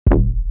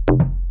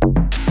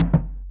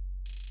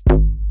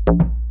You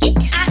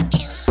talk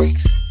too much.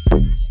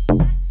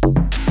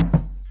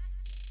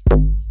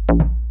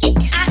 You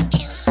talk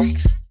too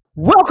much.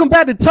 Welcome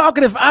back to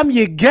Talkative. I'm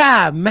your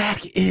guy.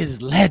 Mac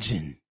is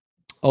legend.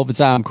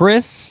 Overtime,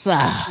 Chris.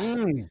 What's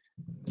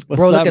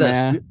Bro, look up, at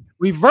man? us.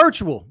 We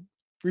virtual.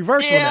 We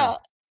virtual now.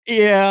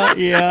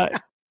 Yeah.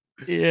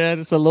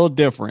 It's a little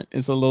different.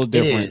 It's a little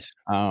different. is.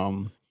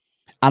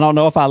 I don't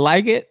know if I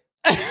like it.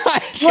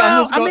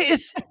 Well, I mean,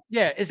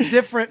 it's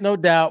different, no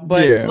doubt.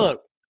 But Yeah.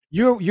 look,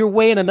 you're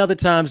way in another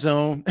time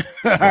zone.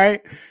 All right.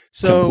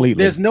 So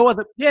Completely. there's no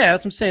other. Yeah,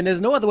 that's what I'm saying.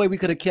 There's no other way we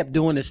could have kept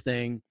doing this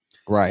thing.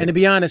 Right. And to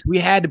be honest, we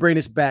had to bring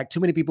this back.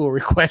 Too many people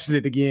requested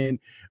it again.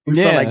 We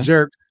felt like Yeah.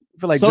 jerks. We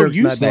feel like So jerks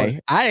you not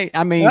doing say. it.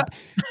 I mean,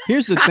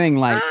 here's the thing.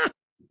 Like,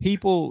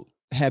 people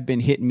have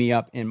been hitting me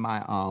up in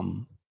my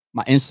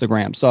my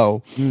Instagram.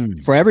 So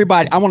for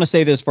everybody, I want to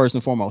say this first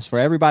and foremost. For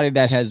everybody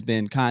that has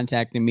been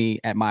contacting me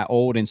at my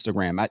old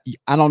Instagram,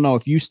 I don't know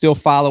if you still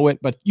follow it,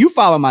 but you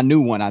follow my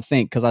new one, I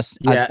think, because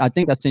I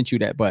think I sent you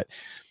that. But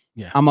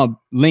I'm gonna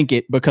link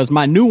it because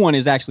my new one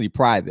is actually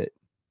private.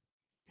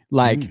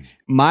 Like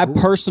my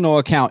personal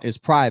account is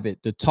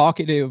private. The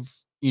Talkative,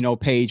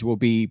 page will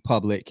be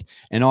public,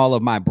 and all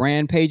of my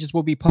brand pages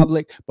will be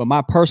public. But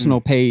my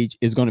personal page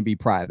is going to be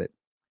private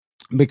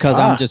because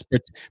I'm just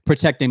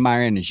protecting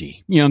my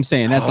energy. You know what I'm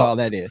saying? That's all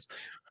that is.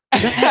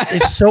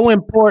 It's so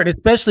important,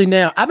 especially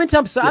now. I've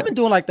been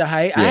doing like the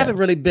height. I haven't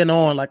really been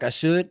on like I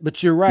should,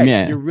 but you're right.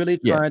 Yeah. You're really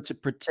trying to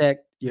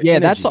protect your energy.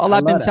 That's all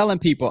I've been telling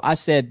people. I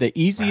said the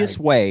easiest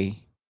way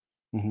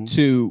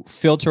to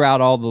filter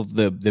out all of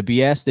the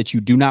BS that you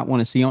do not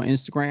want to see on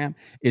Instagram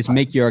is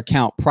make your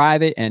account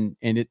private, and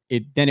then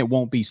it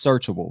won't be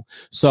searchable.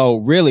 So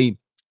really,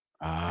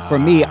 for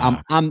me,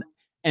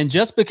 and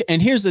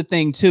here's the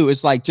thing too,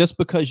 it's like, just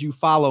because you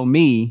follow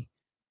me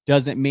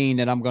doesn't mean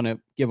that I'm gonna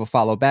give a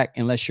follow back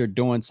unless you're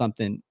doing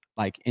something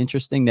like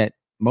interesting that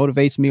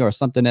motivates me or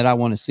something that I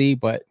want to see.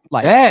 But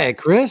like, hey,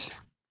 Chris,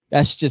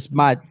 that's just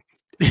my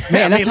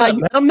man. That's how you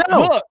let them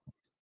know.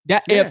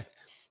 Look,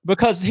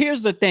 because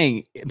here's the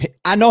thing,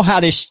 I know how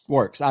this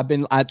works. I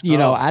didn't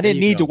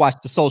need to watch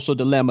The Social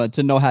Dilemma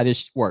to know how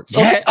this works.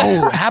 Yeah. Okay.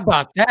 Oh, how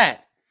about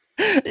that?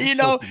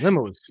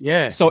 Dilemmas.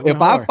 Yeah. So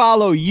if I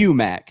follow you,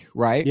 Mac,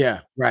 right?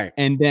 Yeah. Right.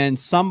 And then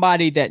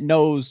somebody that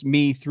knows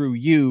me through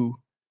you,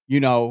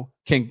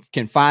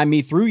 can find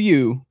me through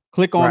you,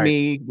 click on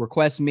me,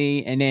 request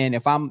me, and then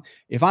if I'm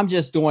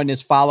just doing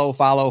this follow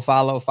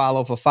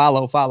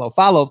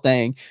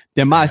thing,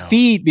 then my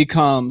feed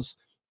becomes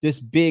this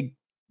big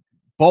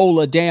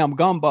bowl of damn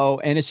gumbo,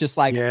 and it's just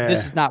like,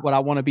 this is not what I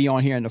want to be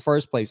on here in the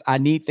first place. I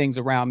need things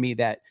around me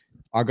that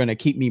are going to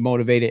keep me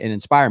motivated and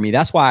inspire me.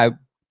 That's why I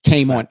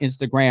came on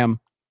Instagram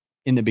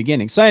in the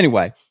beginning. So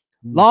anyway,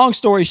 long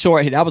story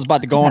short, I was about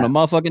to go on a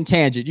motherfucking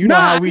tangent. You know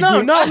how we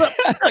do. Look,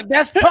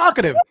 that's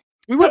talkative.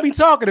 We would be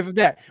talkative of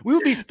that. We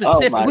would be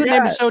specific. We would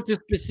name the show to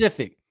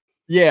specific.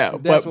 Yeah,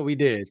 that's what we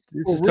did.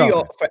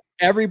 For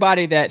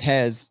everybody that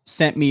has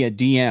sent me a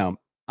DM,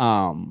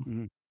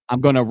 I'm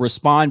going to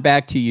respond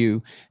back to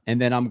you, and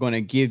then I'm going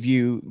to give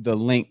you the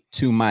link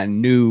to my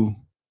new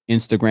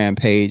Instagram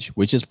page,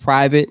 which is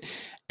private.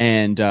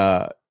 And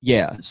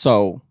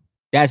so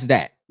that's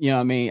that. You know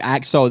what I mean?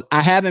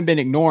 I haven't been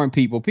ignoring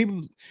people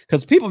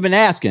because people have been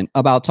asking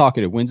about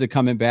Talkative. When's it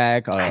coming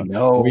back? I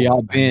know. Where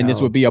y'all been?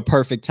 This would be a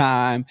perfect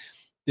time.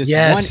 This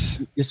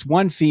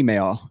one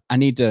female,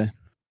 this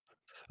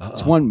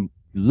one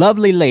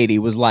lovely lady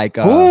was like,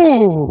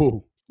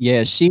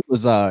 yeah, she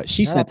was.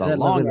 She sent a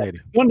long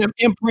one of them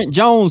Imprint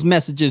Jones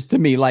messages to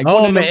me. Like,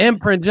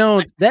 Imprint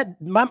Jones. That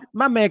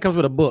my man comes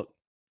with a book.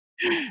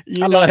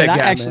 I love that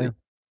guy. Man.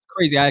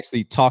 Crazy. I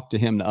actually talked to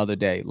him the other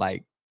day.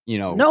 Like,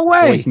 no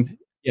way.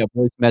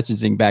 Voice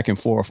messaging back and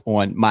forth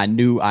on my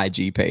new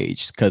IG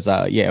page. Because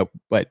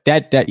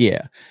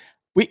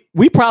but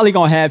we probably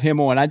gonna have him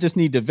on. I just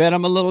need to vet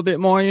him a little bit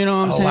more. You know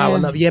what I'm saying? I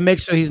would love. Yeah, make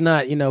sure he's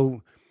not.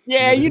 Some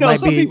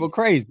people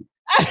crazy.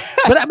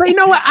 but you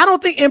know what? I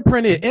don't think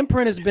Imprint is.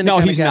 Imprint has been. No,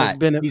 he's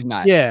not. He's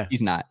not. Yeah,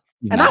 he's not.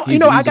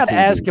 I got to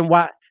ask him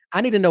why.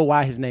 I need to know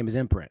why his name is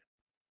Imprint.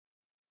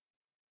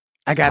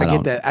 I gotta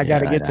get that. I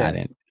gotta get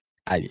that.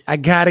 I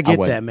gotta get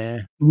that,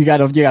 man. You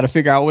gotta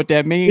figure out what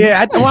that means. Yeah,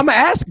 I'm gonna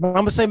ask him. I'm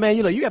gonna say, man,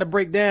 you gotta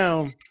break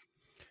down.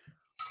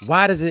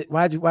 Why'd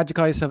you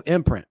call yourself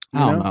Imprint?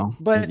 I don't know,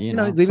 but he's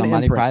leaving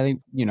somebody Imprint.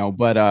 probably,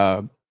 but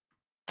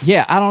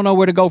I don't know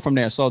where to go from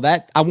there. So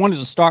that I wanted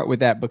to start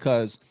with that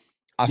because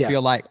I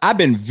feel like I've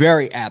been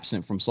very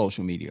absent from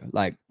social media.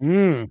 Like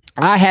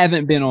I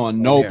haven't been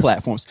on no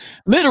platforms.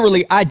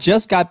 Literally, I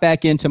just got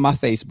back into my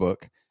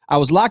Facebook. I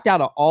was locked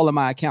out of all of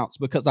my accounts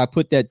because I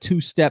put that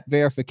 2-step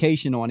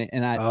verification on it,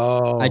 and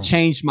I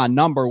changed my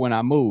number when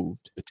I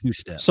moved. The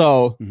 2-step.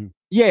 So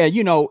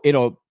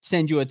it'll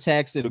send you a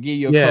text, it'll give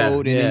you a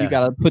code, and then you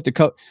gotta put the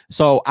code.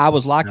 So I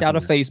was locked out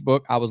of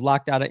Facebook. I was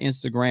locked out of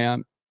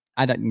Instagram.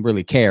 I didn't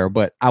really care,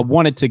 but I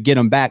wanted to get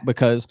them back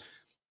because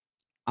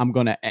I'm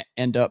gonna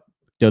end up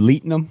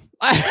deleting them.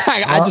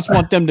 I just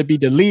want them to be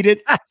deleted.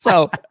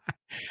 So,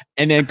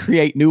 and then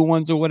create new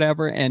ones or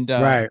whatever, and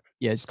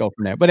just go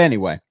from there. But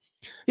anyway.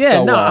 Yeah,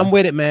 So no, I'm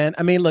with it, man.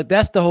 I mean, look,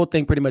 that's the whole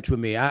thing pretty much with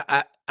me.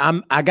 I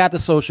got the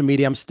social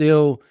media. I'm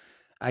still,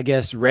 I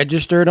guess,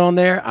 registered on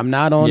there. I'm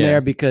not on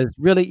there because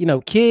really,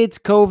 kids,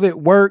 COVID,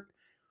 work,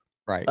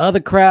 right. other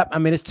crap. I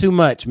mean, it's too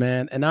much,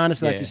 man. And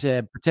honestly, like you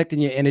said, protecting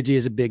your energy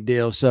is a big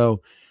deal.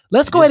 So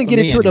let's go ahead and get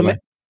into it. Anyway.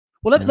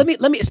 Well,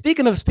 let me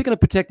speaking of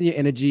protecting your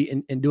energy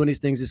and doing these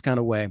things this kind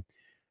of way.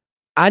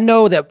 I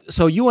know that.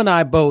 So you and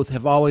I both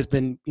have always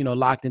been,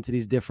 locked into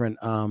these different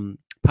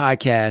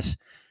podcasts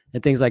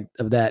and things like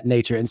of that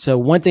nature. And so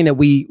one thing that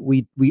we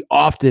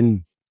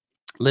often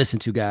listen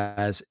to,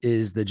 guys,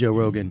 is the Joe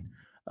Rogan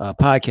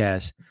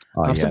podcast.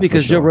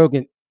 Because Joe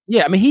Rogan,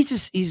 I mean,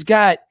 he's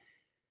got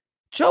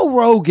Joe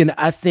Rogan.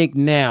 I think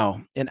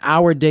now in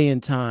our day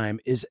and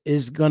time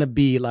is going to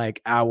be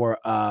like our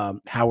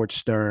Howard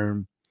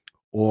Stern,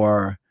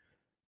 or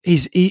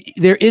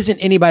there isn't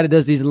anybody that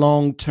does these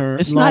long term.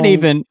 It's not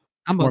even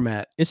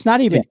format. It's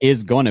not even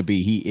is going to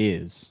be. He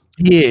is.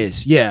 He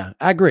is. Yeah,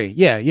 I agree.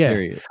 Yeah.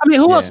 Period. I mean,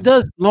 who else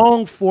does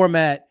long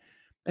format?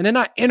 And they're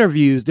not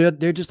interviews. They're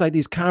just like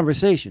these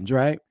conversations,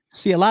 right?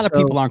 See, a lot of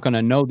people aren't going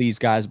to know these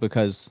guys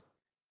because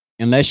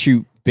unless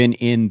you've been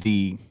in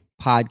the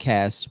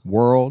podcast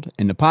world,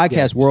 and the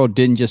podcast world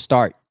didn't just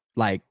start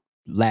like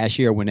last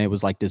year when it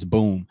was like this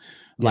boom.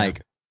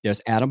 Like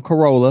there's Adam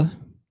Carolla.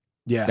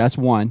 Yeah, that's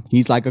one.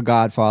 He's like a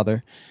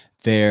godfather.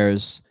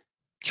 There's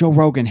Joe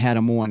Rogan had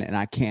him on, and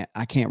I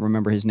can't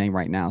remember his name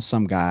right now.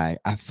 Some guy,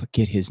 I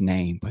forget his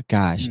name, but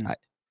gosh,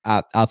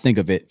 I'll think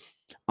of it.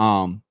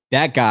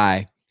 That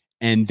guy,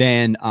 and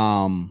then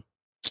Mark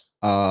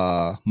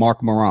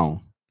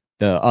Maron,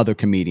 the other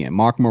comedian.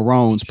 Mark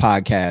Maron's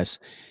podcast.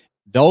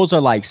 Those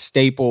are like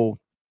staple,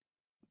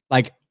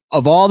 like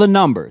of all the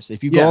numbers.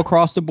 If you go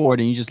across the board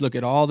and you just look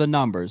at all the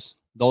numbers,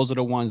 those are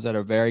the ones that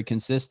are very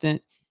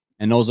consistent,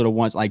 and those are the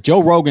ones like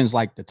Joe Rogan's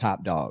like the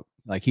top dog.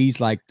 Like he's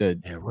like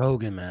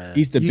Rogan, man.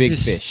 He's the big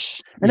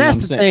fish. And that's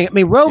the thing. I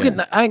mean, Rogan,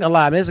 I ain't gonna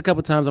lie. There's a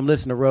couple times I'm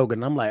listening to Rogan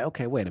and I'm like,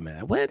 okay, wait a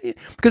minute.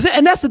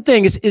 And that's the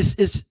thing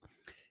is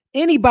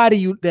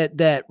anybody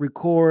that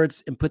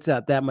records and puts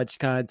out that much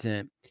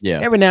content. Yeah.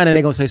 Every now and then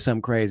they're gonna say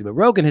something crazy. But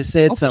Rogan has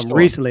said something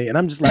recently, and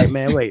I'm just like,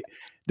 man, wait,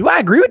 do I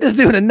agree with this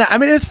dude or not? I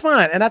mean, it's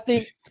fine. And I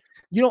think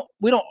we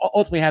don't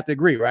ultimately have to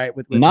agree, right?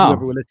 With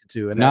whoever we listen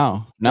to. And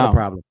no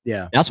problem.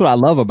 Yeah. That's what I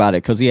love about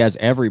it, because he has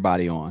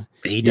everybody on.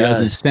 He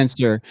doesn't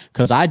censor,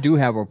 because I do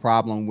have a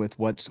problem with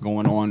what's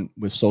going on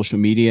with social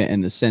media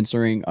and the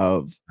censoring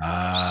of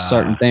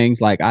certain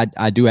things. Like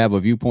I do have a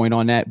viewpoint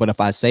on that, but if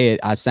I say it,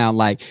 I sound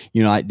like,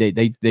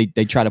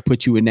 they try to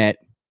put you in that,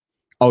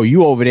 oh,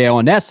 you over there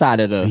on that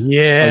side of the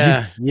you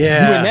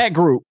in that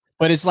group.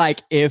 But it's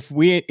like if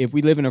we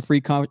live in a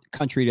free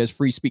country, there's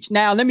free speech.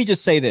 Now, let me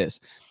just say this.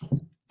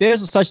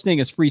 There's a such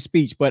thing as free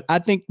speech, but I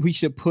think we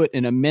should put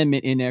an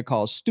amendment in there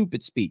called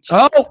stupid speech.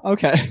 Oh,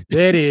 okay.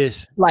 It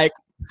is. Like,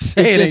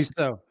 say it ain't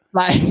so.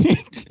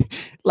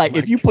 Like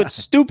if you put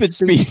stupid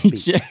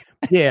speech.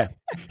 Yeah.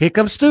 Here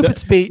comes stupid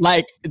speech.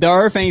 Like the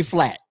earth ain't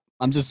flat.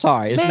 I'm just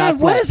sorry. It's not flat.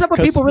 What is up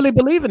with people really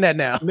believing that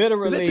now?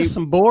 Literally. Is it just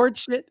some bored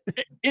shit?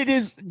 It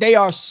is. They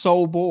are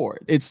so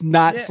bored. It's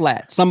not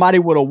flat. Somebody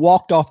would have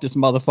walked off this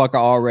motherfucker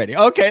already.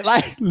 Okay.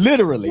 Like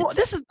literally. Well,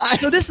 this is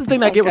the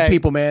thing I get with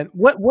people, man.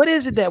 What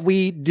is it that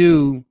we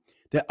do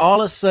that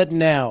all of a sudden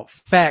now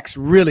facts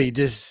really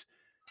just,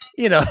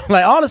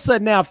 like all of a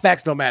sudden now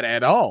facts don't matter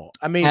at all.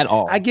 I mean,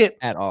 I get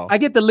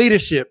the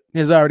leadership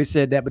has already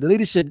said that, but the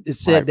leadership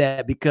has said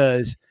that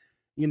because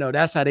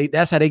that's how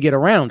they get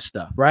around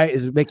stuff, right?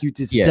 Is it make you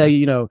just tell you,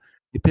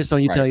 you piss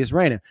on you, tell you it's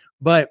raining.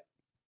 But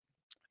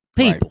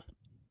people,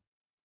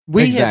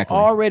 we've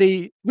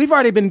already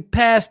been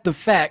past the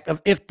fact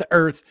of if the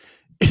earth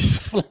is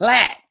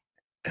flat.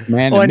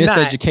 Man, the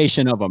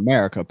miseducation of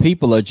America.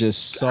 People are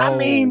just so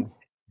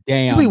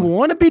damn. Do we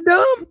want to be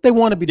dumb? They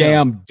want to be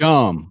damn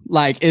dumb.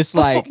 Like it's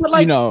like,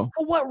 for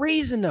what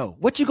reason though?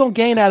 What you gonna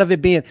gain out of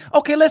it being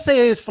okay? Let's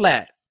say it's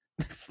flat.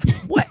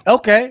 What?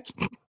 Okay.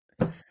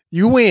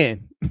 You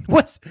win.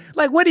 What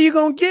are you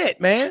gonna get,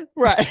 man?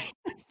 Right.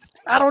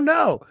 I don't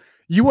know.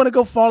 You want to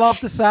go fall off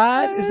the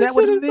side? Is that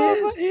what it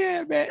is?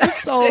 Yeah, man.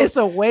 It's so it's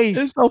a waste.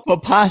 It's so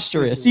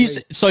preposterous.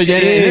 So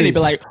then they be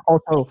like,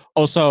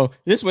 so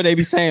this is what they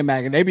be saying,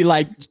 Mac, and they be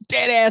like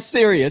dead ass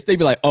serious. They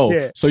be like,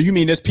 so you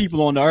mean there's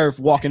people on the earth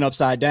walking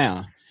upside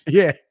down?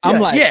 Yeah. I'm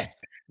like,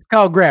 it's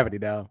called gravity,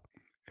 though.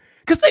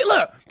 Because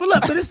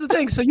but this is the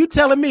thing. So you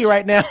telling me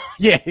right now?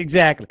 Yeah,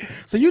 exactly.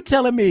 So you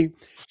telling me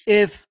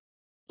if.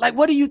 Like,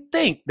 what do you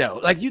think, though?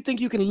 Like, you think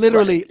you can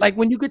literally, like,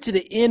 when you get to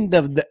the end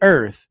of the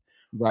earth,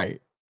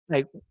 right?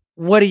 Like,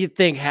 what do you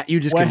think? You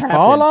just can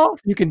fall off?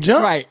 You can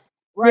jump? Right.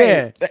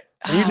 Yeah.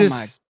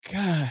 My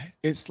God.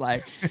 It's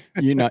like,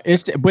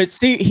 but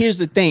see, here's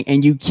the thing.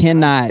 And you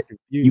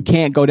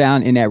can't go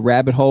down in that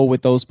rabbit hole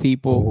with those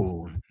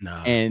people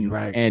and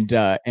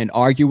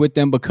argue with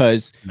them,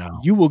 because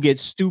you will get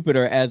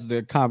stupider as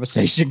the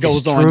conversation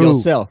goes on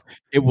yourself.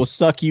 It will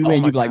suck you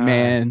in. You'll be like,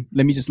 man,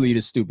 let me just leave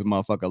this stupid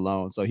motherfucker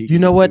alone. So he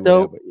can what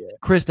though,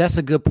 Chris, that's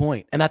a good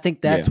point. And I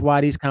think that's why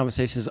these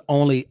conversations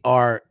only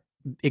are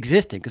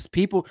existing, because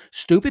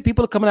stupid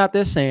people are coming out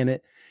there saying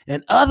it.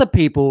 And other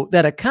people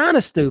that are kind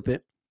of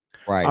stupid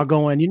Right. are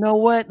going, you know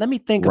what? Let me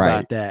think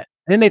about that.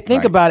 And then they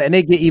think about it and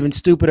they get even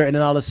stupider. And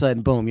then all of a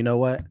sudden, boom, you know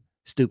what?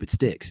 Stupid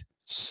sticks.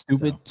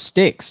 Stupid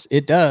sticks.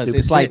 It does.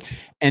 It's sticks. like,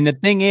 and the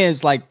thing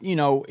is, like, you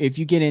know, if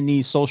you get in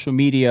these social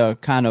media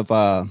kind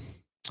of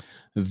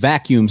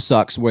vacuum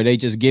sucks where they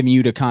just giving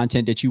you the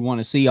content that you want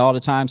to see all the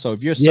time. So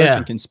if you're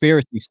searching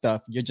conspiracy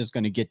stuff, you're just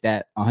going to get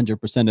that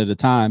 100% of the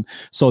time.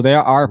 So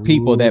there are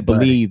people that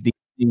believe these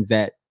things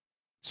that,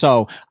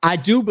 so I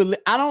do believe,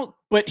 I don't,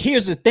 but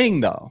here's the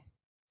thing though.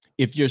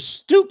 If you're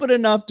stupid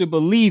enough to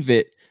believe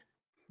it,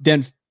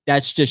 then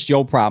that's just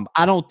your problem.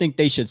 I don't think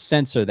they should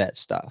censor that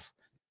stuff.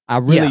 I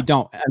really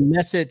don't,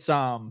 unless it's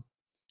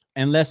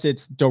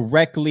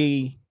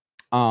directly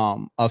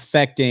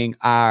affecting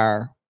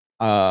our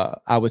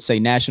I would say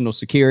national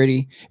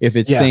security. If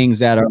it's things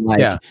that are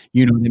like,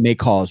 you know, they may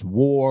cause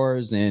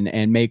wars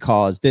and may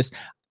cause this,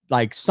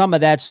 like some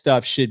of that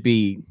stuff should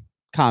be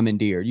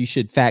commandeered. You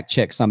should fact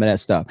check some of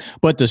that stuff.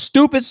 But the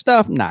stupid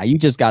stuff, nah, you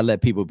just gotta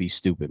let people be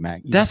stupid,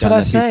 man. That's what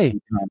I say.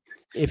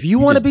 If you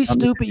want to be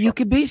stupid, you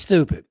could be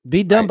stupid.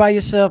 Be done by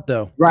yourself,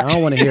 though. Right. I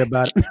don't want to hear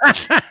about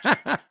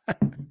it.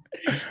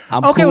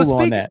 I'm okay, cool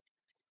on that.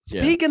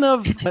 Speaking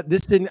of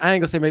this, I ain't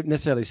gonna say maybe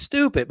necessarily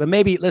stupid, but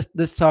maybe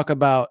let's talk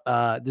about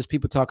just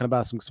people talking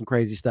about some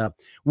crazy stuff.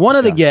 One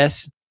of the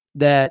guests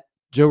that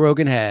Joe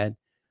Rogan had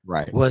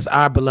was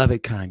our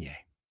beloved Kanye.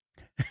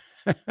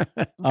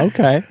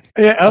 Okay.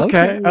 Yeah.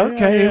 Okay.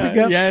 Here we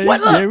go. Yeah. Well,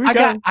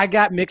 look, I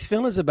got mixed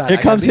feelings about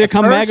it. Here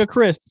come MAGA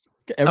Chris.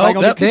 Everybody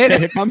gonna get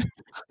here come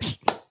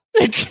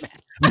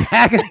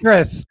MAGA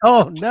Chris.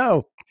 Oh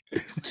no.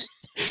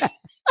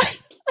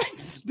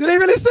 Do they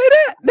really say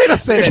that? They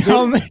don't say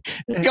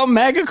that. Go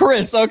MAGA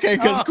Chris. Okay,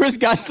 because Chris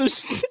got some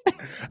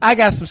I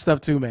got some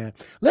stuff too, man.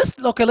 Let's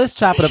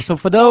chop it up. So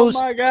for those,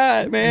 oh my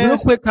God, man. Real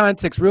quick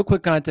context,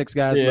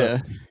 guys.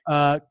 Yeah.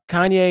 Look,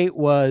 Kanye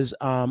was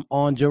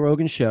on Joe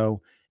Rogan's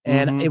show,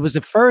 and it was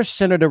the first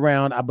centered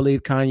around, I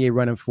believe, Kanye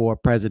running for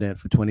president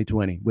for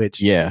 2020,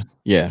 which yeah.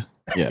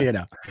 You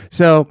know,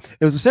 so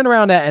it was centered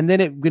around that, and then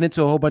it went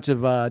into a whole bunch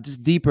of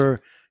just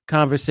deeper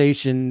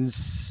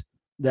conversations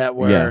that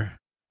were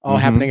all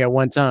happening at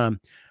one time.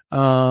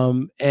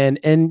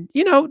 And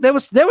you know, there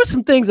was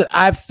some things that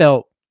I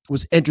felt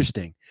was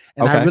interesting.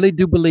 And I really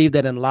do believe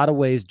that in a lot of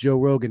ways, Joe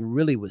Rogan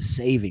really was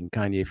saving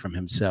Kanye from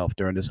himself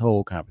during this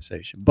whole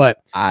conversation. But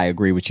I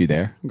agree with you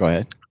there. Go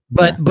ahead.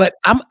 But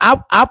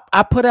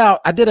I put out,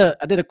 I did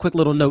a quick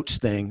little notes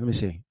thing. Let me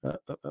see.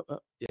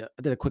 Yeah,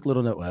 I did a quick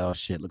little note. Well,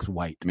 shit, looks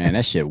white. Man,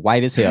 that shit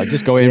white as hell.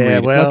 Just go ahead and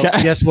read well, it.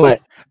 Okay. Guess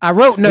what? I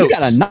wrote notes. You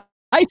got a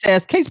nice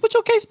ass case. Put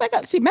your case back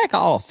up. See, Mac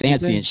all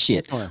fancy and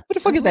shit. What the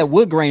fuck is that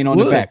wood grain on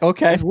the back?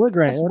 Okay. It's wood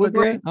grain. Wood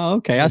grain. Oh,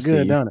 okay. I see.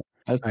 Good, don't it?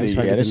 I see.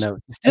 Yeah,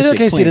 still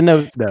can't see the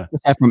notes though. Is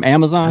that from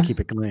Amazon? I keep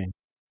it clean.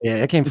 Yeah,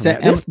 it came from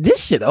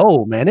this shit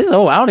old, man. This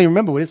old. I don't even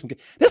remember where this one came.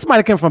 This might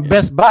have come from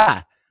Best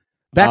Buy.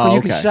 Back when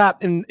you can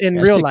shop in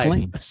real life.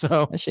 Clean.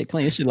 So that shit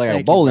clean. This shit like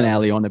a bowling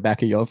alley on the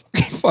back of your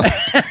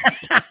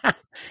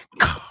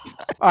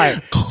All right.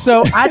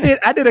 So I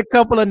did a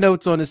couple of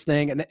notes on this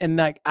thing, and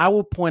like I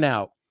will point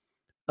out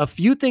a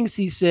few things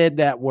he said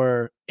that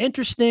were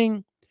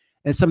interesting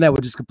and some that were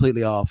just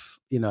completely off,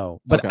 you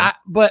know. But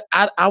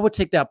I would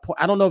take that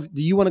point. I don't know if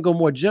do you want to go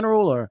more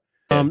general or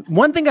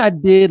one thing I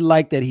did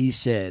like that he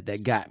said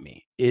that got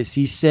me is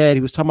he said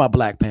he was talking about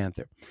Black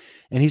Panther.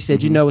 And he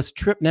said, you know, it's a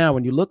trip now.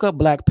 When you look up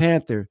Black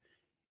Panther,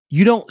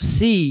 you don't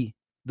see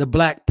the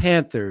Black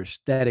Panthers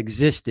that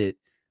existed,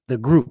 the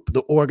group,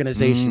 the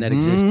organization that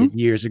existed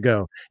years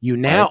ago. You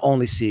now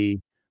only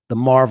see the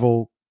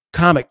Marvel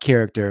comic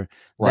character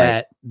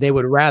that they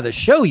would rather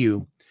show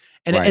you.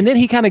 And then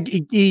he kind of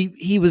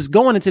he was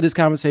going into this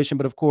conversation,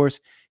 but of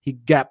course he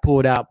got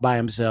pulled out by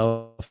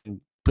himself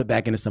and put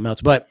back into something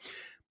else. But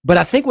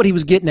I think what he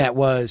was getting at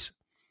was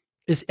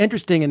it's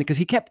interesting, and because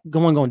he kept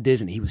going on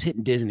Disney, he was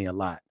hitting Disney a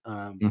lot.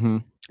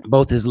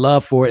 Both his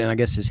love for it and I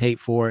guess his hate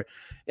for it.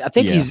 I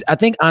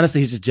think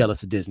honestly he's just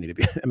jealous of Disney. To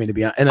be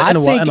honest, in a lot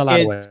of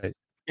ways.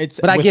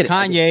 But I get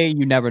Kanye.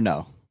 You never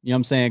know. You know what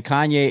I'm saying?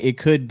 Kanye. It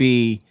could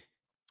be.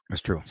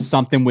 That's true.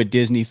 Something with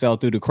Disney fell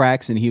through the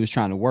cracks, and he was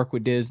trying to work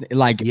with Disney.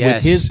 Like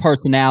with his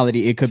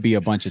personality, it could be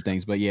a bunch of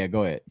things. But yeah,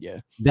 go ahead.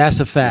 Yeah,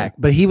 that's a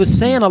fact. But he was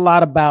saying a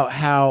lot about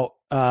how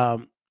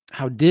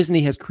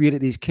Disney has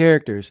created these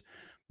characters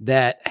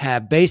that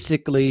have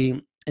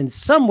basically, in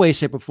some way,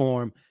 shape, or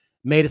form,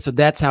 made it so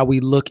that's how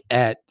we look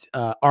at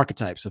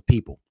archetypes of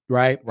people,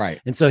 right? Right.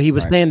 And so he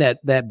was saying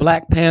that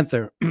Black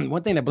Panther,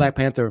 one thing that Black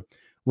Panther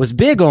was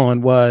big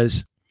on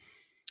was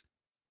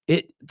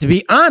it. To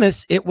be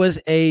honest, it was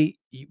a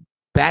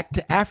back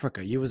to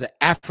Africa. He was an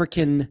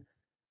African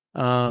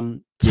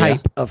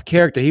type of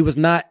character. He was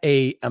not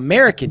a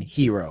American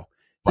hero.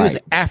 He was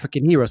an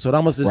African hero. So it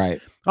almost is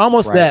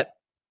that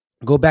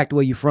go back to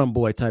where you're from,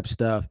 boy, type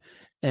stuff.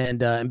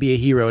 And be a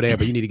hero there,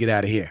 but you need to get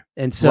out of here.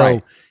 And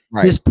so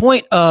this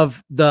point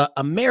of the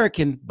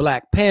American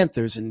Black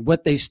Panthers and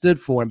what they stood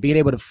for and being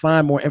able to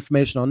find more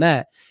information on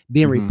that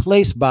being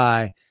replaced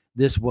by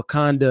this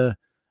Wakanda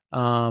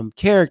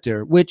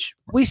character, which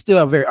we still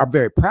are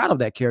very proud of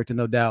that character,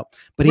 no doubt.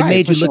 But he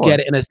made you look at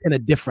it in a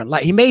different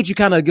light. He made you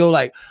kind of go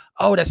like,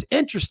 oh, that's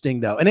interesting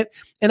though. And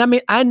I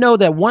mean, I know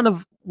that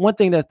one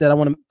thing that I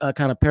want to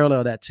kind of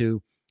parallel that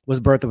to was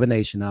Birth of a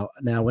Nation.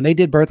 Now when they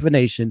did Birth of a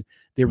Nation,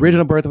 the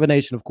original Birth of a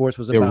Nation, of course,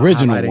 was about the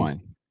original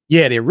one.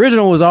 Yeah, the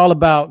original was all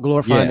about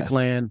glorifying the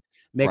Klan,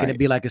 making it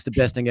be like it's the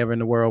best thing ever in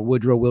the world.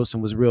 Woodrow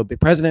Wilson was real big.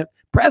 President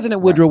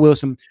Woodrow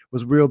Wilson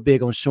was real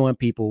big on showing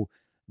people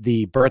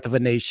the Birth of a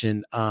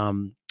Nation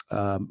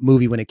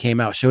movie when it came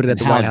out, showed it at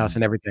the White House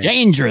and everything.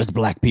 Dangerous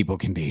black people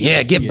can be.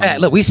 Yeah, get back.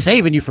 Look, we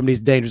saving you from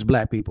these dangerous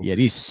black people. Yeah,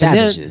 these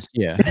savages.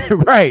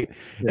 Right.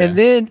 Yeah.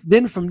 And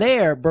then from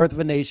there, Birth of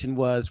a Nation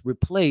was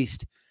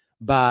replaced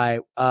by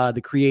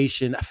the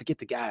creation. I forget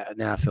the guy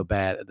now. I feel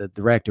bad, the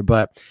director,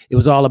 but it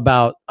was all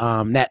about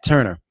Nat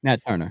Turner.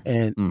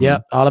 And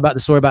all about the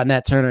story about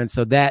Nat Turner. And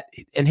so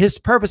and his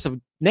purpose of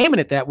naming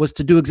it that was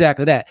to do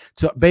exactly that,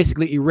 to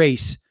basically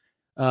erase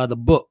the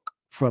book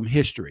from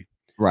history.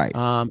 Right. So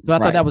I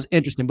thought that was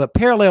interesting. But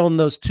paralleling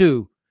those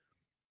two,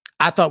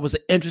 I thought was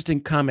an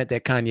interesting comment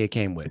that Kanye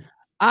came with.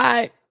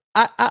 I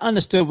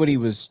understood what he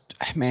was.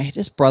 Man,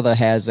 this brother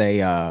has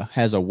a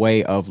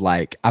way of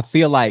like. I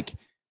feel like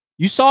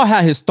you saw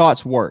how his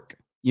thoughts work.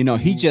 You know,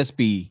 he just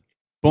be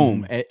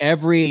boom at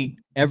every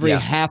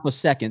half a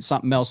second,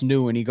 something else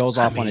new, and he goes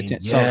off on a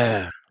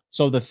tangent.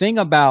 So the thing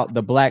about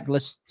the black,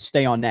 let's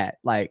stay on that.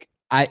 Like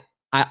I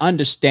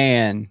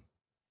understand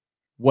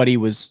what he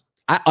was.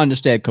 I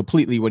understand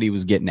completely what he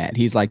was getting at.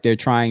 He's like, they're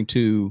trying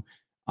to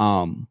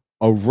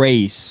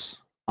erase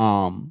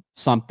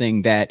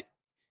something that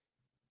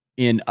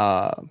in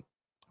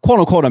quote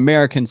unquote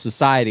American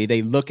society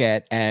they look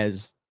at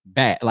as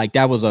bad. Like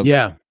that was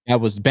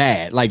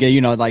bad. Like,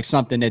 you know, like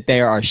something that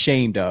they are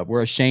ashamed of.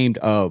 We're ashamed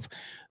of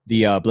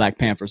the Black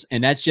Panthers.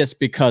 And that's just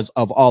because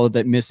of all of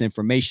the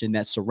misinformation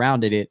that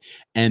surrounded it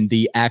and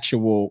the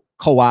actual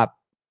co-op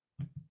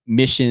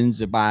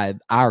missions by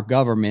our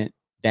government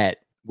that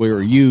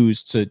were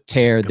used to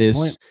tear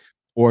this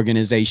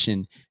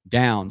organization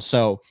down.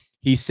 So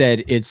he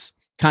said it's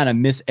kind of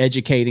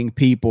miseducating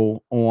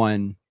people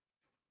on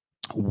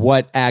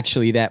what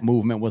actually that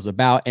movement was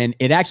about. And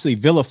it actually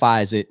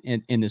vilifies it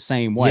in the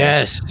same way.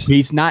 Yes.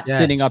 He's not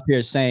sitting up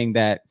here saying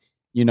that,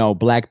 you know,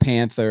 Black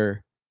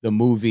Panther, the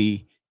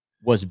movie,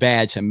 was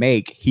bad to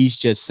make. He's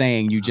just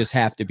saying you just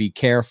have to be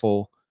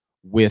careful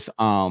with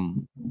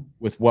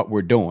what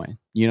we're doing.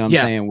 You know what I'm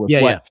saying?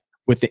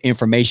 With the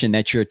information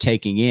that you're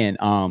taking in.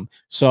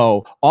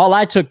 So all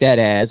I took that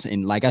as,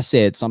 and like I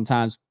said,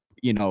 sometimes,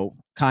 you know,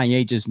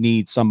 Kanye just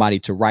needs somebody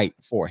to write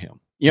for him.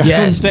 You know what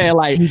I'm saying?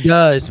 Like he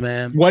does,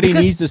 man. What he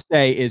needs to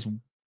say is,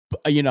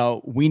 you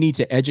know, we need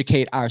to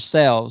educate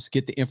ourselves,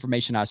 get the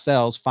information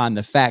ourselves, find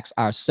the facts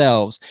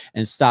ourselves,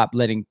 and stop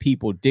letting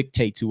people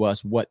dictate to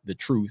us what the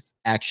truth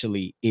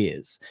actually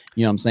is.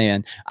 You know what I'm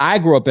saying? I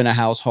grew up in a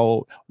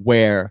household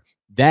where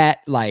that,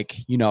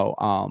 like, you know,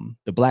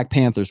 the Black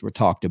Panthers were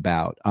talked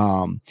about.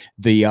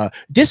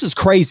 This is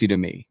crazy to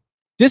me.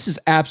 This is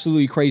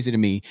absolutely crazy to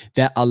me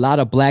that a lot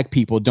of Black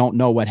people don't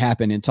know what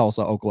happened in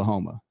Tulsa,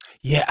 Oklahoma.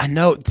 Yeah, I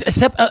know.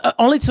 Except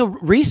only till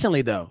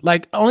recently, though.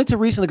 Like only till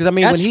recently, because I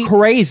mean, that's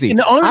crazy.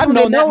 I've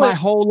known that my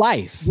whole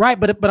life. Right,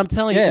 but I'm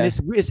telling you, and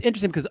it's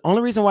interesting because the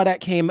only reason why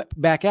that came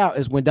back out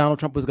is when Donald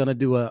Trump was going to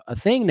do a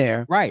thing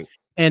there. Right.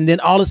 And then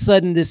all of a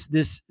sudden,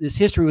 this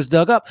history was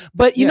dug up.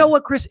 But you know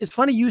what, Chris? It's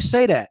funny you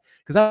say that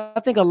because I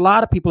think a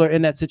lot of people are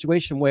in that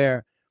situation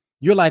where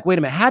you're like, wait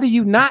a minute, how do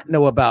you not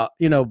know about,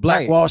 you know,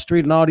 Black Wall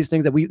Street and all these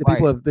things that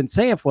people have been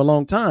saying for a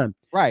long time?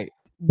 Right.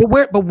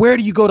 But where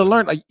do you go to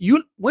learn? Like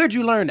where'd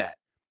you learn that?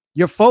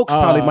 Your folks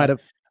probably might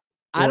have.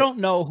 I don't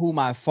know who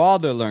my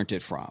father learned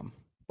it from,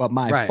 but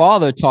my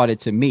father taught it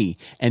to me.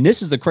 And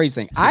this is the crazy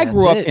thing. I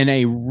grew up in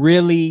a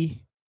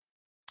really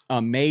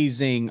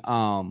amazing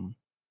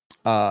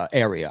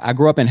area. I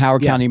grew up in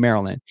Howard County,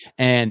 Maryland.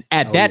 And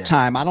at that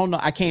time, I don't know,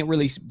 I can't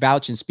really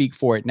vouch and speak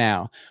for it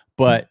now,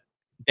 but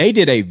they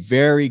did a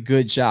very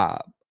good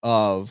job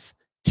of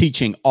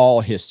teaching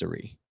all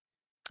history.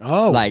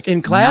 Oh, like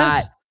in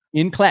class?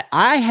 In class,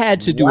 I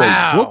had to do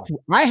a book.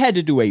 I had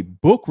to do a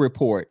book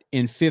report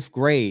in 5th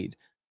grade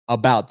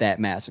about that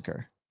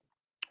massacre.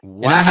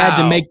 Wow. And I had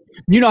to make,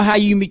 you know how I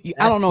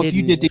don't know if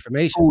you did the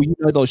information, you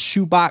know, those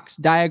shoebox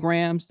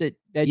diagrams that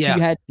you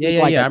had.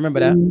 I remember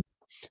that.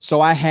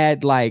 So I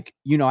had like,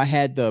 you know, I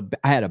had a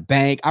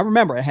bank. I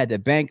remember I had the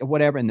bank or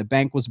whatever, and the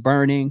bank was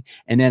burning.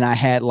 And then I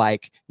had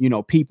like, you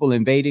know, people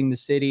invading the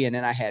city. And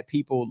then I had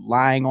people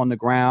lying on the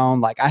ground.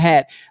 Like I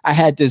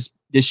had this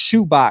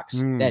shoebox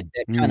that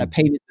kind of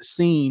painted the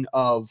scene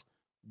of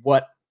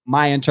what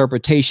my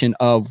interpretation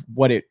of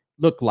what it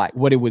looked like,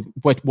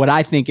 what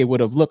I think it would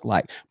have looked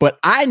like. But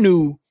I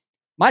knew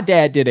my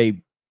dad did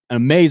an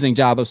amazing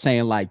job of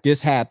saying like,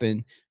 this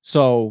happened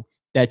so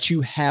that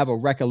you have a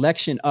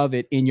recollection of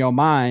it in your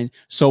mind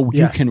so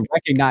you can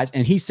recognize.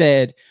 And he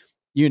said,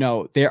 you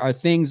know, there are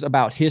things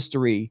about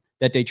history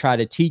that they try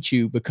to teach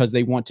you because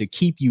they want to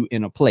keep you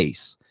in a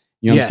place.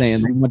 You know what I'm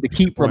saying? They want to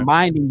keep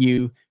reminding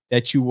you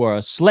that you were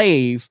a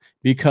slave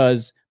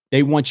because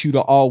they want you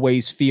to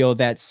always feel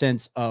that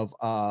sense of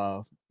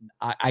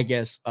I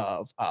guess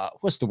of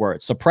what's the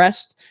word,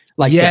 suppressed,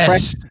 like yes.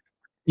 suppressed,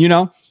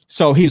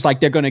 so he's like,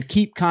 they're gonna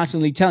keep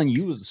constantly telling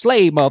you was a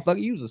slave,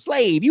 motherfucker, you was a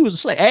slave,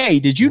 hey,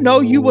 did you know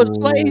you was a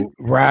slave?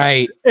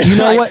 Right. You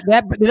know what,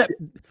 that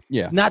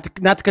yeah, not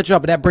to cut you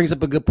off, but that brings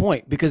up a good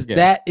point, because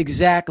that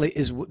exactly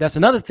that's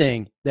another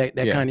thing that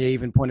Kanye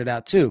even pointed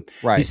out too.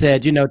 Right. He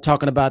said,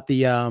 talking about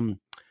the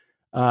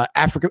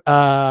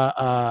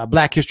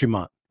Black History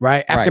Month,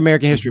 right? African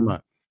American History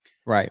Month.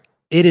 Right.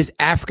 It is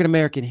African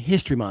American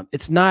History Month.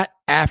 It's not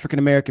African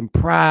American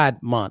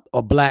Pride Month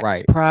or Black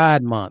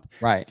Pride Month.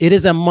 Right. It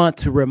is a month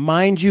to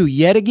remind you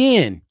yet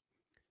again,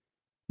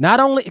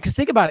 not only, because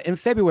think about it, in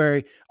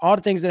February, all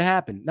the things that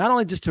happened, not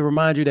only just to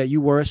remind you that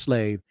you were a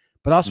slave,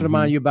 but also to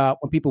remind you about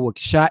when people were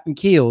shot and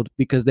killed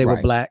because they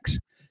were blacks,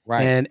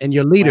 and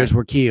your leaders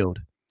were killed.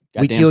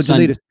 Goddamn, we killed your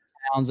leaders.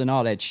 Towns and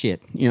all that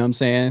shit. You know what I'm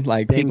saying?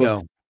 Like Bingo.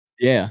 People.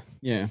 Yeah.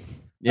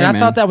 And I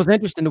thought that was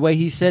interesting the way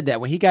he said that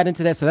when he got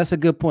into that. So that's a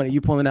good point that you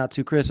pulling out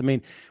too, Chris. I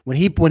mean, when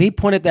he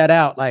pointed that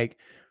out, like,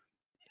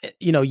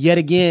 yet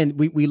again,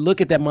 we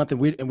look at that month and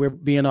we're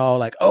being all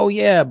like, oh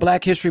yeah,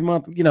 Black History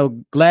Month,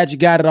 glad you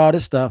got it, all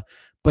this stuff.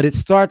 But it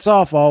starts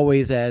off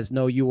always as,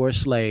 no, you were a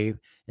slave.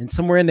 And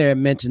somewhere in there it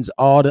mentions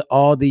all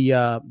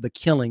the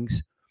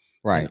killings,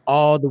 right? And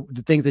all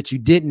the things that you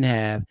didn't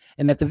have.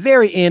 And at the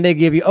very end, they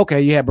give you,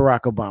 okay, you had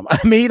Barack Obama.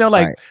 I mean,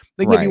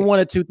 they give you one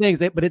or two things,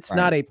 but it's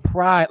not a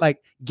pride,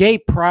 like Gay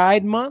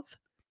Pride Month.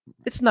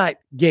 It's not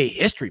Gay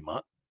History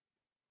Month.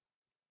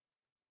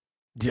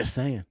 Just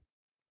saying.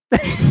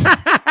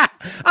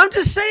 I'm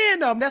just saying,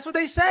 though. That's what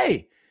they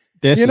say.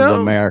 This is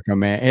America,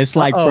 man. It's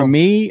like, for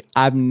me,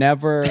 I've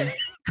never.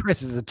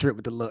 Chris is a trip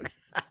with the look.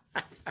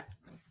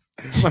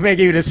 My man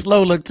gave you the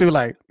slow look too,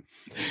 like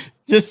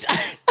just.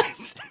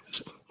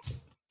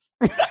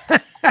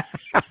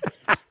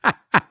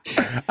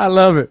 I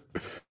love it.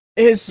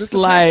 It's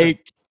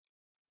like,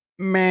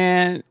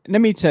 man,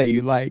 let me tell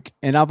you, like,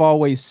 and I've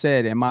always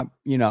said, and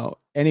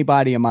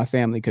anybody in my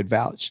family could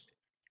vouch,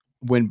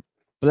 when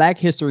Black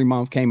History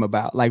Month came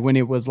about, like when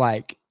it was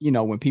like,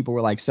 when people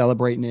were like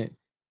celebrating it,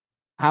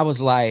 I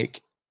was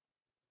like,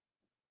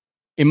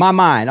 in my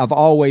mind, I've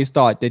always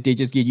thought that they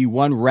just give you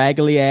one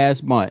raggedy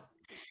ass month,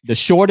 the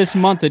shortest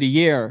month of the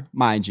year,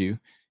 mind you.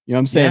 You know what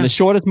I'm saying? Yeah. The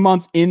shortest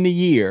month in the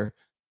year,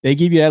 they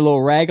give you that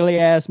little raggedy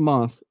ass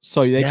month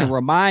so they can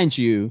remind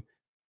you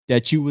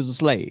that you was a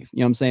slave. You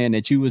know what I'm saying?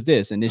 That you was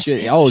this and this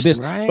shit. Oh, this.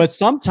 Right? But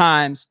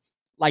sometimes,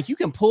 like, you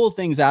can pull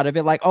things out of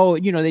it, like, oh,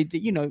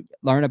 they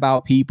learn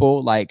about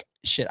people. Like,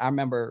 shit, I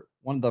remember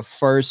one of the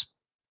first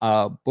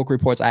book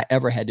reports I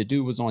ever had to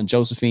do was on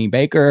Josephine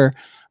Baker.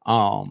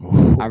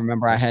 I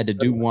remember I had to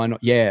do one.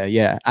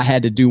 I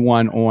had to do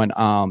one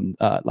on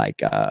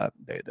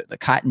the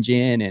cotton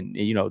gin and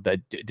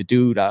the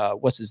dude,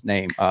 what's his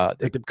name?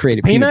 The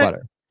created peanut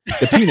butter.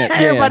 The peanut.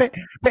 everybody,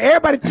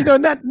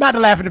 not to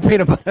laugh at the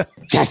peanut butter.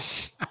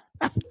 Yes.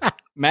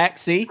 Mac,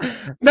 see?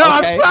 No,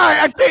 okay. I'm sorry.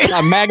 I think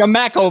Maga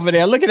Mac over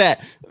there. Look at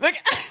that. Look.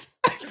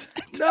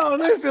 No,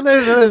 listen.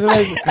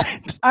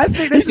 I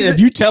think this is. If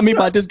you tell me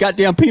about this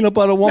goddamn peanut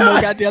butter one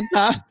more goddamn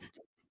time.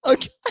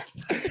 Okay.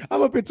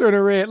 I'm up here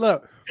turning red.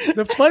 Look,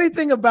 the funny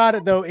thing about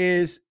it though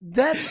is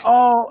that's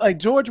all, like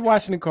George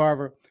Washington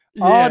Carver.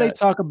 All they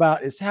talk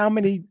about is how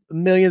many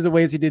millions of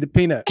ways he did the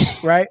peanut,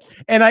 right?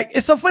 And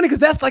it's so funny because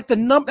that's like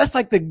that's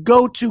like the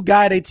go-to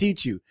guy they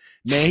teach you.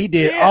 Man, he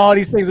did all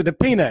these things with the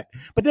peanut.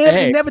 But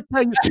they never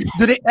tell you.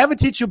 Do they ever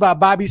teach you about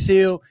Bobby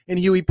Seale and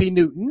Huey P.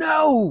 Newton?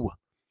 No,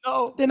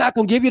 they're not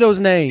gonna give you those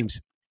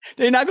names.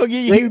 They're not gonna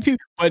give you Huey P.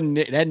 But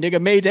that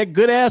nigga made that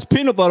good ass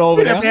peanut butter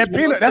over there. Man,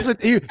 peanut. That's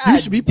what you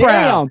should be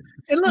proud.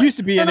 And look, used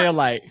to be in there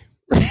like.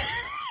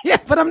 Yeah,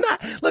 but I'm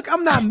not. Look,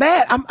 I'm not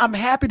mad. I'm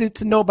happy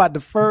to know about the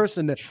first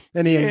and the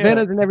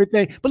inventors and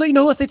everything. But look, you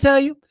know what they tell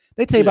you?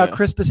 They tell you about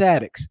Crispus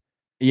Attucks.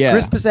 Yeah,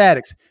 Crispus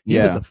Attucks. He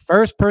was the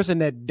first person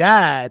that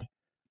died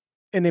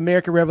in the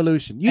American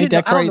Revolution. I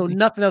don't know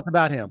nothing else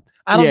about him.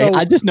 I don't know.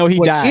 I just know he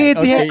died.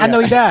 Kids he had. I know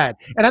he died,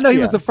 and I know he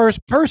was the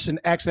first person.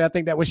 Actually, I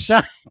think that was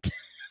shot.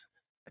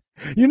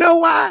 You know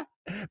why?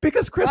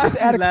 Because Crispus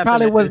Attucks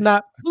probably was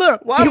not.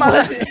 Look, why am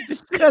I?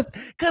 Because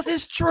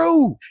it's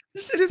true.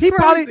 This shit is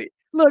crazy.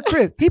 Look,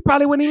 Chris, he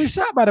probably wasn't even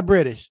shot by the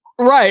British.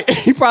 Right.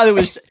 He probably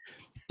was.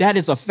 That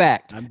is a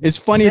fact. It's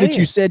funny that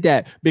you said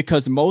that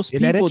because most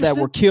people that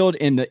were killed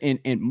in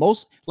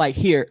most, like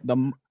here,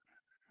 the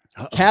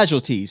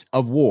casualties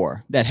of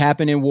war that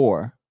happen in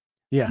war,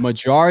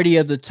 majority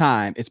of the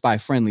time it's by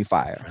friendly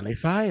fire. Friendly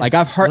fire. Like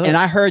I've heard, and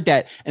I heard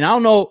that, and I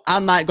don't know,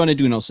 I'm not going to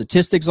do no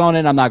statistics on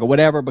it. I'm not going to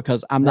whatever,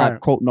 because I'm not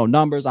quoting no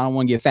numbers. I don't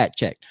want to get fact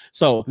checked.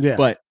 So,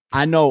 but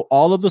I know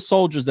all of the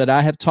soldiers that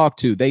I have talked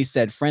to, they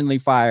said friendly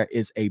fire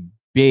is a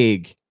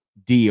big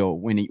deal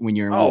when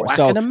you're in war.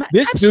 So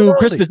this dude,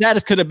 Crispus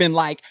Attucks, could have been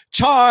like,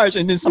 charge,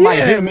 and then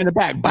somebody hit him in the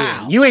back.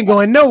 Bow. You ain't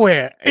going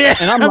nowhere. Yeah.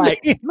 And I'm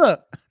like,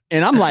 look.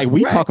 And I'm like,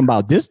 we talking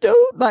about this dude?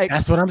 Like,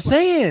 that's what I'm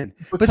saying.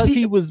 Because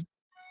he was,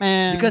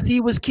 man. Because he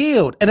was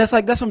killed. And that's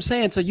what I'm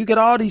saying. So you get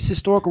all these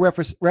historical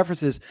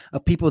references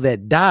of people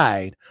that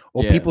died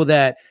or people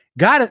that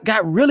got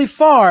really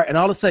far, and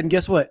all of a sudden,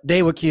 guess what?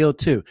 They were killed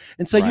too.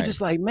 And so you're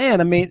just like,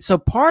 man, I mean, so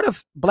part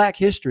of Black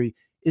history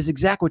is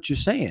exactly what you're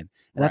saying.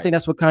 And I think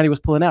that's what Kanye was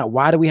pulling out.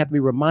 Why do we have to be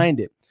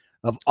reminded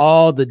of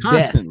all the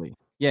constantly. death?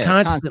 Yeah,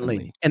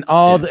 constantly. And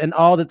all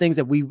the things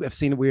that we have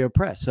seen that we are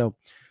oppressed. So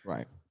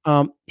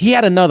he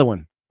had another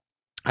one.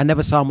 I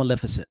never saw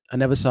Maleficent. I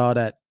never saw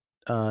that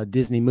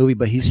Disney movie,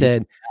 but he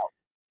said,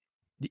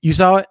 you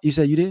saw it? You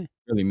said you did?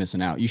 Really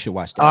missing out. You should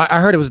watch that. I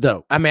heard it was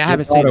dope. I mean, I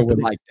haven't seen it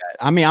like that.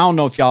 I mean, I don't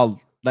know if y'all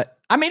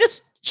I mean,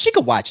 she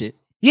could watch it.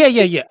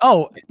 Yeah.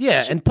 Oh,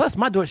 yeah. And plus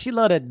my daughter, she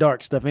loved that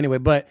dark stuff anyway,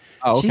 but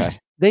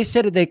they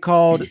said that they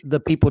called the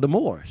people the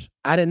Moors.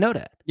 I didn't know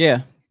that.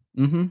 Yeah.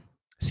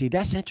 See,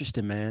 that's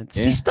interesting, man.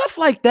 Yeah. See, stuff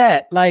like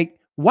that. Like,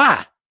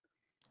 why?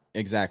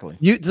 Exactly.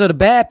 So the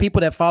bad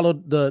people that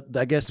followed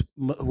I guess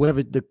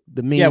whoever the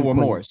mean were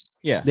Moors.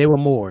 Yeah, they were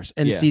Moors.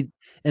 And see,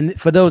 and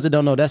for those that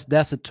don't know,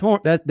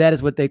 that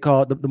is what they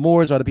call the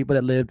Moors are the people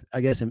that lived,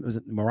 I guess, was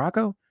it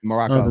Morocco?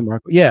 Morocco.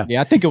 Yeah,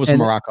 I think it was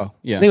Morocco.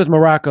 Yeah, I think it was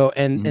Morocco,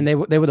 and they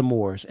were the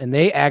Moors, and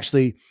they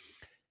actually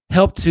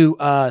helped to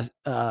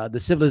the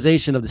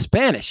civilization of the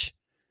Spanish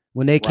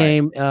when they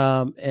came,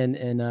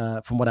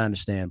 and from what I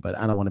understand, but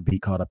I don't want to be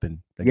caught up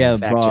in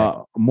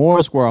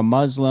Moors were a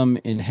Muslim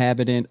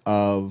inhabitant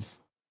of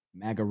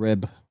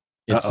Maghreb.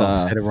 It's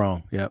said it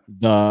wrong. Yep.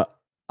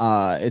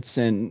 It's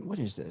in, what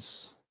is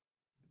this?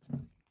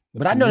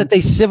 But I know that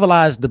they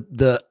civilized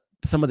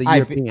some of the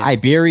Europeans.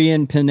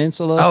 Iberian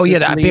Peninsula. Oh,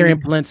 the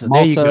Iberian Peninsula.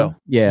 Malta. There you go.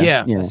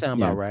 Yeah. That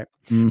sounds about right.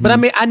 But I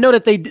mean, I know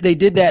that they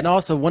did that, and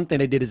also one thing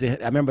they did is I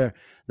remember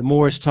the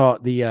Moors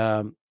taught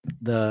the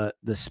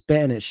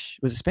Spanish.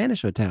 Was it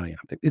Spanish or Italian?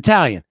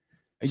 Italian.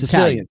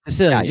 Sicilian.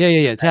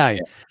 Yeah,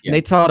 Italian. And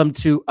they taught them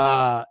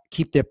to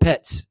keep their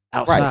pets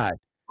outside.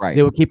 Right.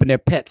 They were keeping their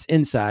pets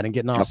inside and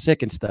getting all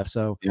sick and stuff.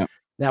 So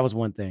that was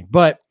one thing.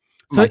 But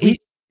so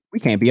we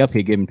can't be up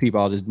here giving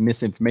people all this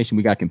misinformation.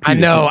 We got computers. I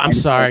know. I'm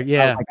sorry.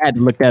 Yeah. I had to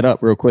look that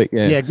up real quick.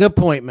 Yeah. Yeah. Good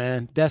point,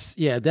 man. That's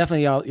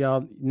definitely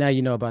y'all. Now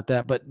you know about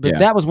that. But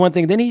that was one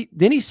thing. Then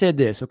he said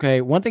this.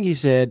 Okay. One thing he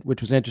said, which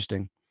was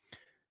interesting.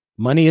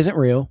 Money isn't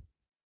real,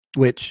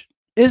 which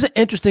is an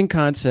interesting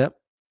concept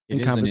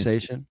in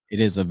conversation. It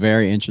is a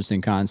very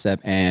interesting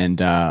concept. And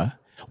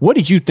what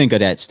did you think of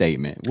that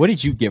statement? What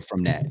did you get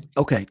from that?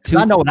 Okay.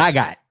 I know what I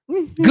got.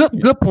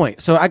 Good point.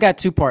 So I got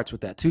two parts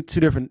with that. Two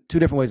different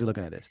ways of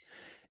looking at this.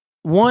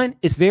 One,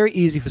 it's very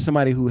easy for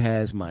somebody who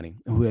has money,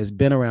 who has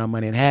been around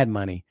money and had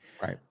money,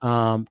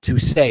 to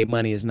say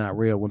money is not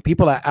real. When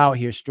people are out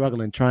here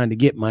struggling, trying to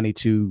get money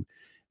to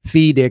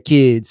feed their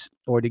kids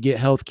or to get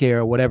health care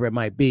or whatever it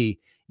might be,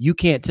 you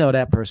can't tell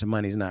that person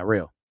money's not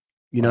real.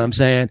 You know what I'm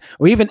saying?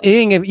 Or even you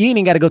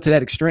ain't got to go to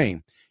that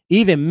extreme.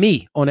 Even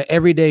me on an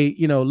everyday,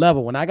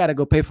 level, when I got to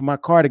go pay for my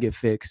car to get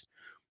fixed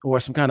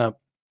or some kind of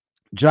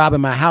job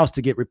in my house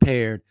to get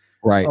repaired.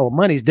 Right. Oh,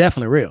 money's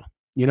definitely real.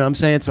 You know what I'm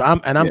saying? So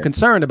I'm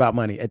concerned about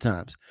money at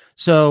times.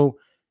 So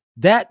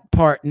that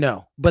part,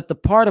 no. But the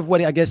part of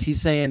what I guess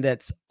he's saying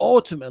that's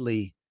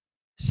ultimately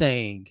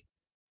saying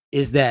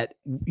is that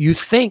you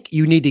think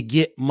you need to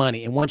get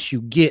money. And once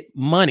you get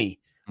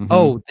money,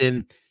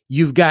 then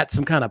you've got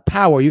some kind of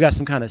power. You got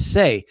some kind of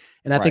say.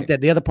 And I think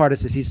that the other part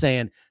is he's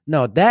saying,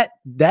 no,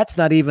 that's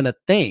not even a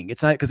thing.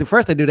 It's not, because at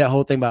first they do that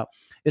whole thing about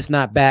it's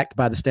not backed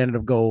by the standard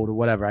of gold or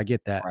whatever. I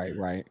get that.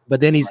 Right. But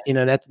then he's,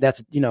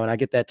 that's, and I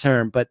get that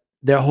term, but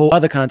their whole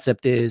other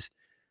concept is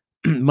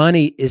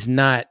money is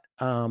not,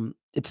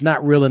 it's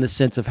not real in the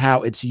sense of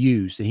how it's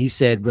used. And he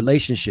said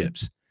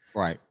relationships,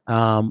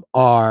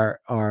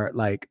 are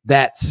like,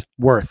 that's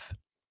worth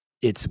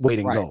its weight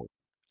in gold.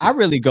 I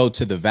really go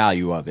to the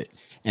value of it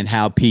and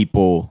how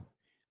people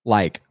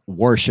like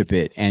worship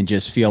it and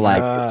just feel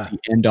like it's the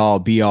end all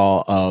be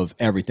all of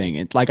everything.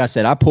 And like I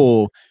said,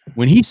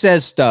 when he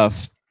says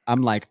stuff,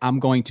 I'm like, I'm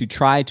going to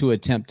try to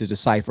attempt to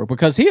decipher,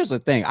 because here's the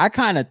thing. I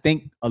kind of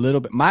think a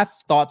little bit, my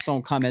thoughts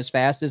don't come as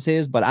fast as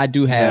his, but I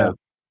do have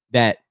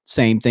that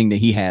same thing that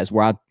he has,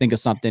 where I think of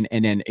something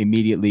and then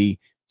immediately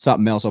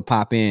something else will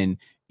pop in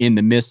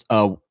the midst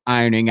of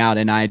ironing out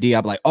an idea.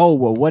 I'm like, oh,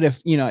 well, what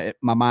if,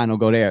 my mind will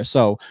go there.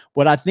 So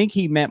what I think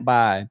he meant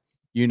by,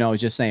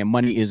 just saying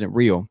money isn't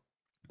real.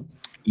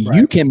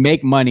 You can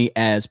make money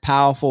as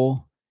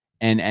powerful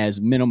and as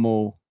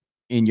minimal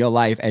in your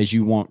life as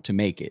you want to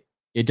make it.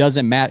 It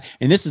doesn't matter.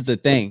 And this is the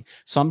thing.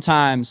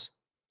 Sometimes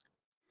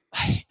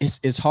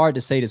it's hard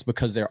to say this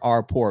because there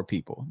are poor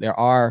people. There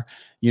are,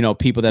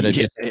 people that are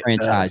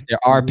disenfranchised. There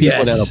are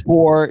people that are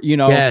poor,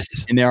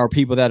 and there are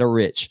people that are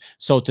rich.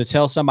 So to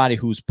tell somebody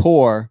who's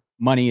poor,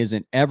 money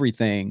isn't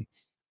everything,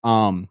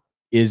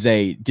 is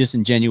a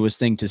disingenuous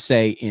thing to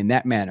say in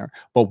that manner.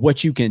 But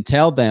what you can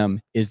tell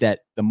them is that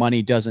the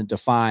money doesn't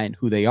define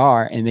who they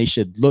are, and they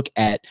should look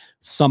at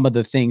some of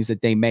the things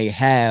that they may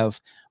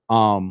have,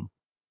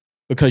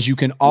 because you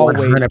can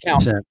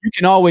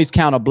always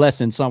count a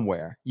blessing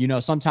somewhere.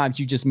 Sometimes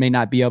you just may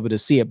not be able to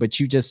see it, but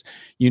you just,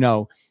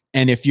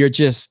 and if you're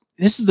just,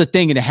 this is the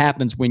thing that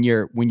happens when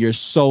you're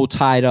so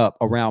tied up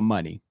around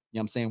money. You know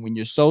what I'm saying? When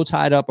you're so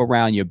tied up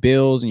around your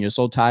bills and you're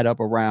so tied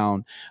up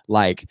around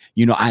like,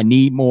 I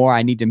need more,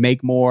 I need to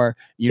make more,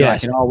 I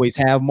can always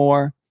have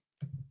more.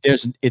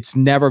 It's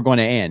never going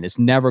to end. It's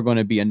never going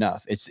to be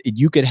enough.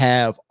 You could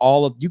have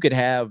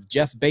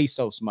Jeff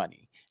Bezos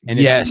money and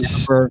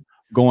it's never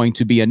going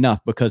to be enough,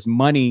 because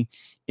money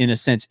in a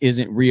sense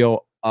isn't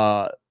real,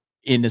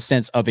 in the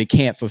sense of it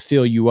can't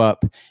fulfill you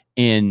up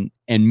and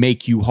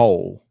make you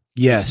whole.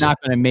 Yes. It's not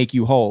going to make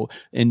you whole.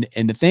 And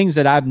the things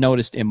that I've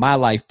noticed in my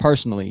life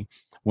personally,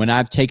 when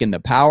I've taken the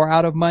power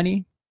out of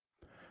money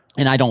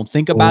and I don't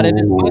think about it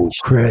as much,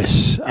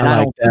 Chris, I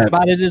don't think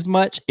about it as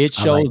much, it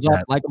shows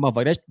up like a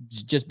motherfucker. That's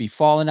just be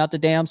falling out the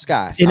damn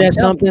sky. And that's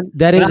something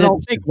that is,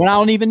 when I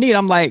don't even need,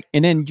 I'm like,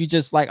 and then you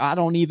just like, I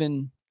don't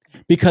even,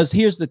 because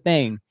here's the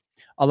thing.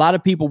 A lot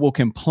of people will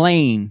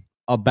complain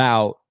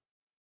about,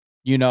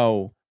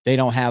 they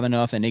don't have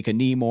enough and they could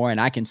need more. And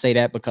I can say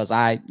that because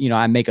I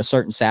make a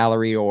certain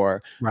salary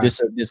or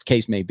this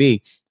case may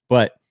be.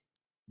 But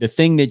the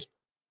thing that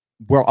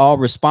we're all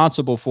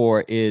responsible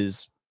for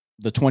is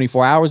the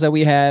 24 hours that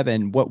we have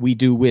and what we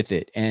do with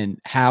it and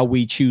how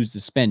we choose to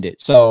spend it.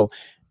 So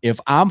if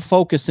I'm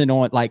focusing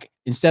on, like,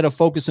 instead of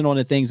focusing on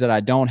the things that I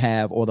don't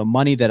have or the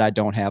money that I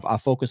don't have, I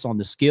focus on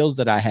the skills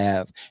that I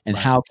have and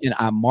how can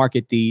I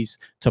market these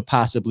to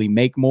possibly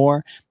make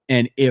more.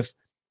 And if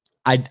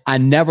I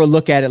never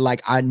look at it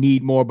like I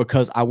need more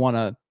because I want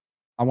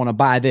to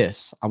buy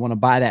this, I want to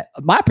buy that.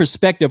 My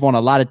perspective on a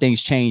lot of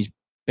things changed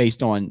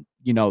based on,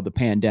 the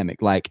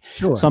pandemic. Like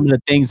some of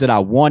the things that I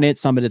wanted,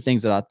 some of the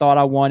things that I thought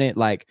I wanted,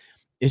 like,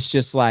 it's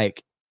just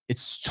like,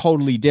 it's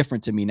totally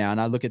different to me now. And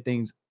I look at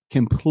things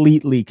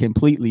completely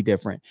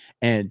different.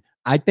 And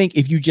I think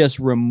if you just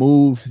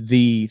remove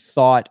the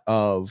thought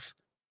of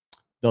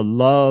the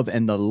love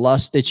and the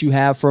lust that you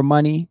have for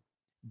money,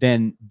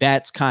 then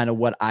that's kind of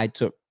what I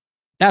took.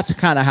 That's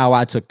kind of how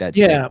I took that.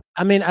 Yeah. Statement.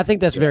 I mean, I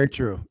think that's very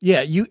true.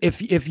 Yeah.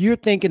 If you're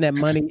thinking that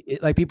money,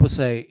 like people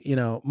say,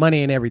 money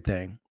ain't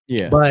everything.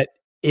 Yeah. But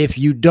if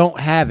you don't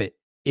have it,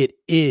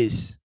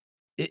 it's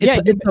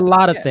a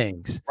lot of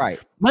things. Right.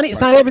 Money, it's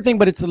not everything,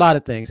 but it's a lot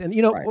of things. And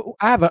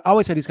I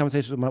always had these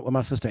conversations with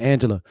my sister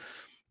Angela.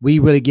 We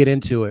really get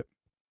into it,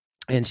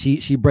 and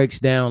she breaks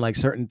down like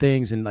certain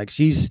things, and like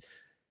she's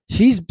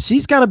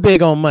kind of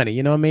big on money,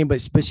 you know what I mean?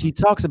 But she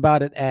talks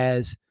about it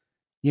as,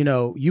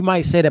 you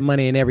might say that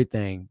money ain't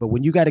everything, but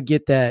when you got to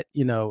get that,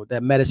 that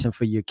medicine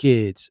for your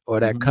kids or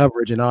that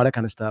coverage and all that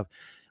kind of stuff,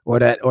 or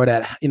that,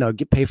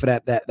 get paid for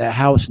that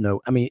house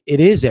note. I mean, it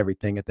is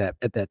everything at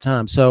that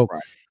time. So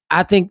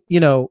I think,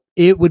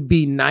 it would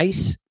be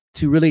nice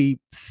to really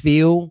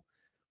feel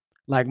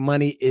like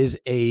money is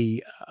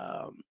I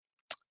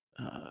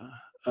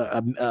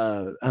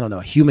don't know,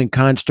 a human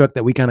construct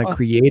that we kind of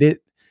created.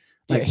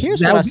 Like,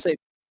 here's what I say.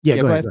 Yeah,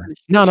 go ahead.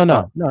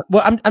 No.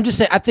 Well, I'm just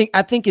saying, I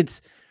think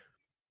it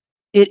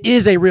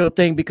is a real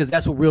thing because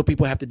that's what real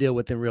people have to deal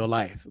with in real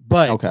life.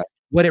 But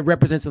what it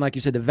represents, and like you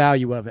said, the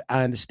value of it,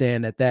 I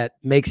understand that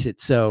makes it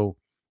so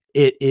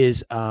it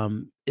is,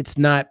 it's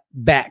not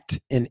backed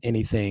in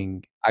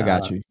anything. I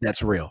got you.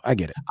 That's real. I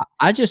get it.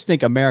 I just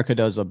think America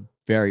does a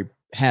very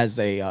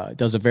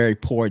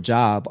poor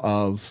job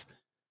of.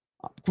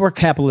 We're a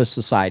capitalist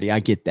society.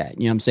 I get that.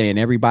 You know what I'm saying?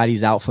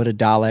 Everybody's out for the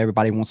dollar.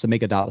 Everybody wants to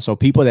make a dollar. So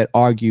people that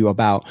argue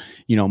about,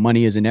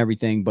 money isn't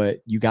everything,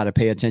 but you got to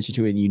pay attention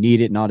to it and you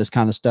need it and all this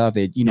kind of stuff.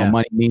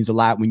 Money means a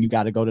lot when you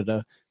got to go to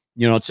the,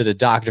 to the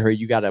doctor, or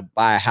you got to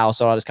buy a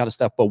house, all this kind of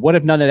stuff. But what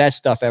if none of that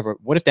stuff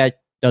what if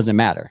that doesn't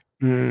matter?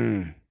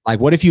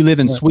 Like, what if you live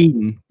in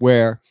Sweden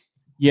where,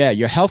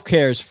 your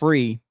healthcare is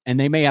free and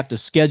they may have to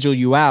schedule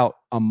you out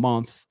a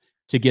month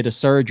to get a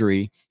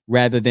surgery,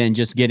 rather than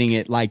just getting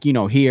it like,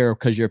 here,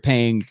 because you're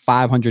paying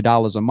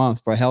 $500 a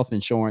month for health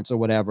insurance or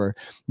whatever,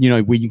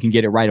 where you can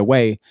get it right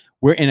away.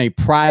 We're in a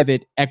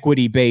private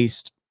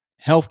equity-based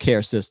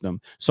healthcare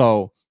system.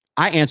 So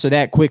I answer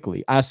that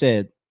quickly. I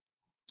said,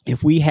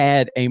 if we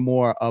had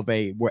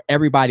where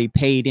everybody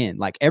paid in,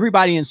 like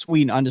everybody in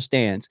Sweden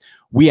understands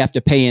we have to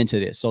pay into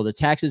this. So the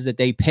taxes that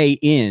they pay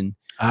in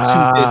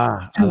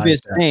to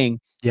this thing,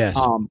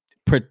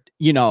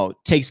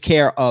 takes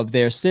care of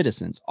their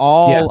citizens,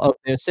 of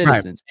their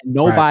citizens, and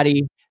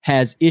nobody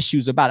has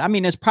issues about it. I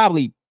mean, there's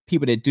probably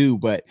people that do,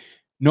 but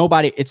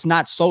nobody. It's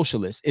not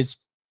socialist. It's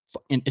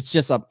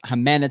just a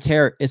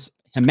humanitarian. It's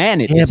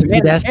humanity. It's a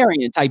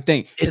humanitarian type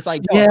thing. It's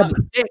like, I'm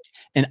sick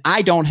and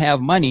I don't have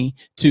money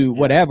to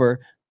whatever.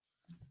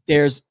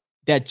 There's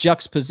that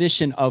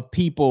juxtaposition of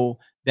people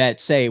that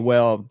say,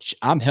 well,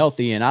 I'm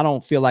healthy and I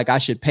don't feel like I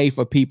should pay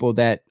for people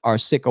that are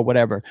sick or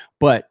whatever.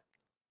 But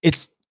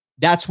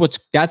that's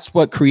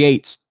what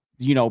creates,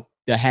 the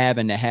have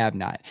and the have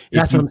not.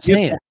 That's what I'm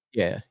saying.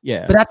 Yeah.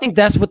 But I think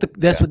that's what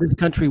this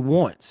country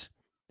wants.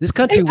 This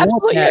country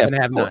wants have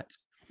and have nots.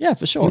 Yeah,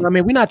 for sure. I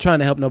mean, we're not trying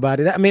to help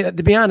nobody. I mean,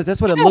 to be honest,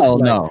 that's what it looks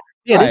like. No.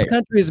 Yeah, this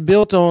country is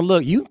built on,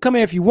 look, you can come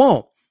here if you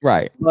want.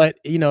 Right. But,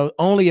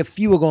 only a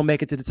few are going to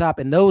make it to the top.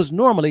 And those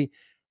normally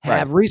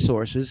have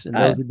resources. And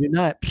those that do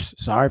not,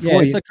 sorry for you.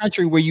 It's a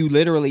country where you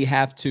literally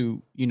have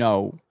to,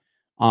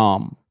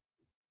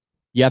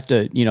 You have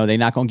to, they're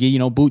not going to give you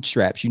no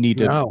bootstraps. You need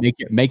to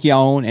make your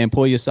own and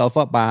pull yourself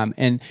up by them.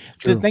 And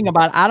the thing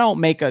about it, I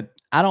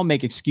don't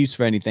make excuse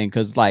for anything.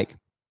 Cause like,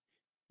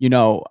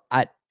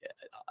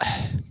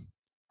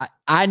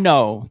 I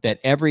know that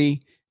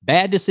every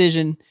bad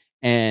decision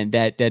and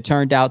that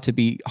turned out to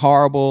be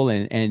horrible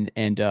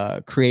and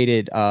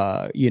created,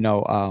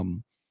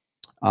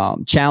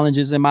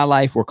 challenges in my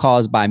life were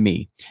caused by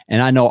me.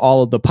 And I know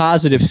all of the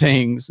positive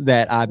things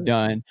that I've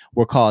done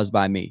were caused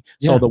by me.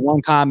 So the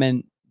one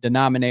common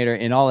denominator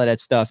in all of that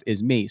stuff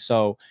is me.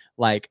 So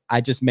like,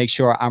 I just make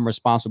sure I'm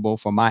responsible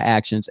for my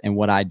actions and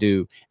what I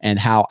do and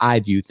how I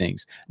view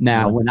things.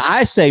 Now, when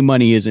I say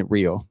money isn't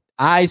real,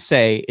 I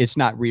say it's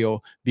not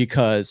real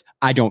because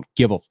I don't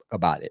give a fuck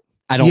about it.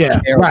 I don't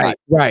care.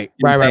 Right.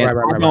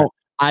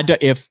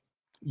 If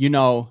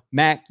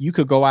Mac, you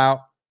could go out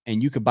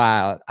and you could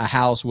buy a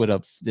house with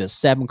a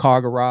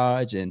 7-car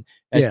garage and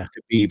that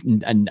could be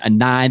a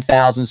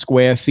 9,000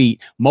 square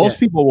feet. Most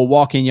people will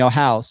walk in your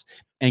house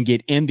and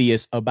get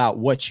envious about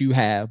what you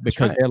have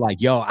because they're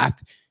like, yo,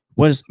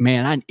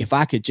 if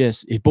I could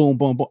just boom,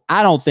 boom, boom.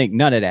 I don't think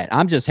none of that.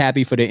 I'm just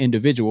happy for the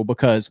individual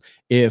because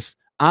if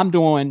I'm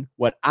doing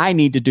what I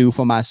need to do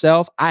for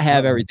myself, I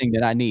have everything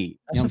that I need.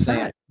 That's you know what I'm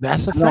saying?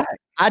 That's a fact.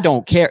 I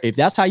don't care if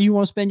that's how you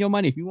want to spend your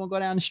money. If you want to go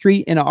down the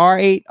street in an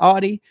R8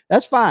 Audi,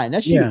 that's fine.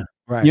 That's you.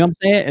 Right. You know what I'm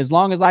saying? As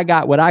long as I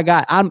got what I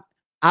got,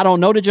 I don't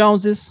know the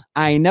Joneses.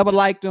 I ain't never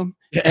liked them.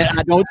 And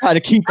I don't try to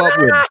keep up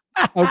with them.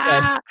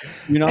 Okay.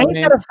 You know what I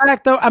mean? That a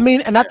fact though? I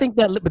mean, and I think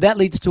that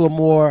leads to a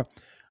more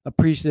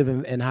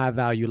appreciative and high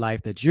value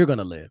life that you're going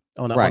to live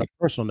on a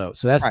personal note.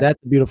 So that's a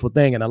beautiful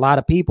thing. And a lot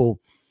of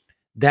people,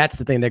 that's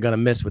the thing they're going to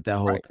miss with that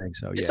whole thing.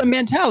 So it's a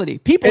mentality.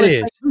 People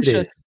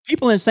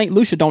in St.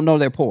 Lucia don't know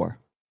they're poor.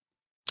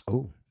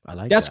 Oh, I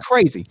like that's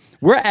crazy.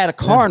 We're at a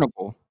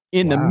carnival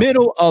in the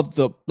middle of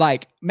the,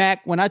 like,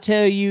 Mac, when I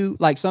tell you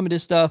like some of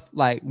this stuff,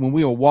 like when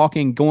we were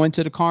going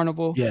to the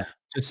carnival to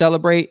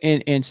celebrate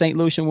in St.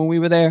 Lucia when we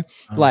were there,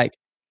 like,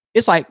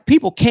 it's like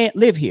people can't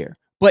live here,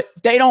 but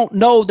they don't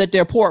know that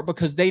they're poor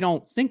because they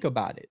don't think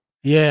about it.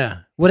 Yeah.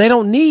 Well, they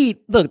don't need,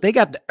 look, they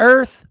got the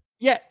earth.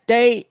 Yeah.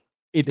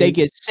 If they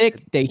get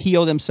sick, they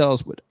heal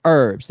themselves with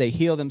herbs. They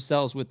heal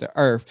themselves with the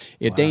earth.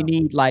 If they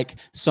need like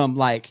some,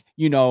 like,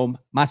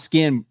 my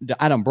skin,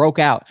 I done broke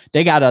out.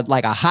 They got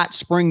a hot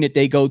spring that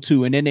they go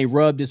to, and then they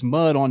rub this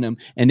mud on them.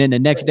 And then the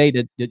next day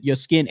your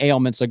skin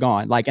ailments are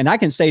gone. Like, and I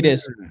can say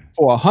this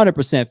for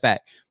 100%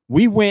 fact.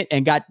 We went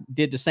and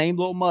did the same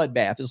little mud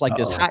bath. It's like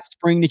this hot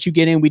spring that you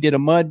get in. We did a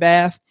mud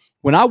bath.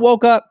 When I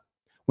woke up,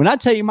 when I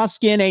tell you my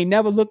skin ain't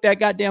never looked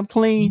that goddamn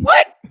clean.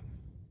 What?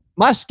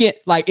 My skin,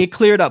 like, it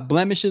cleared up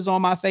blemishes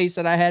on my face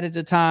that I had at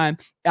the time.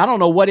 I don't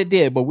know what it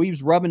did, but we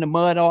was rubbing the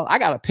mud all. I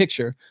got a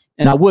picture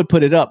and I would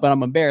put it up, but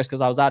I'm embarrassed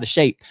because I was out of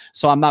shape.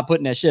 So I'm not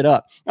putting that shit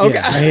up.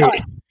 Okay.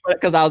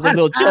 Because I was a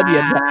little chubby.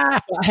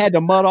 I had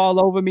the mud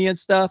all over me and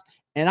stuff.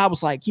 And I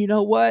was like, you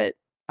know what?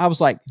 I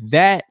was like,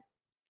 that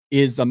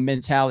is a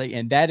mentality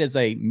and that is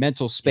a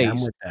mental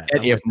space.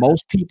 And if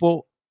most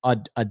people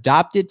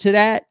adopted to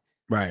that,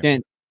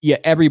 then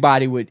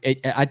everybody would.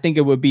 I think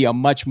it would be a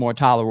much more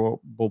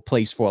tolerable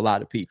place for a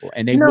lot of people,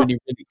 and they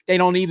wouldn't. They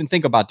don't even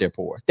think about their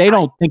poor. They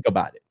don't think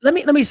about it. Let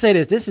me say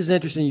this. This is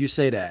interesting. You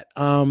say that.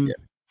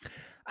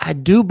 I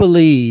do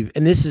believe,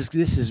 and this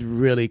is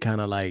really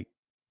kind of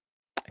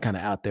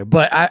out there,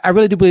 but I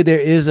really do believe there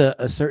is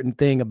a certain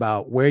thing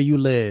about where you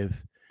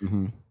live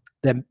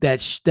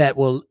that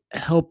will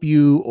help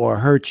you or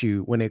hurt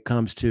you when it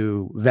comes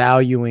to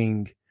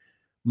valuing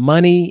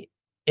money,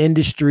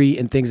 industry,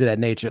 and things of that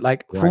nature.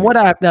 Like from what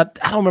I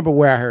don't remember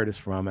where I heard this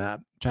from.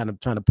 I'm trying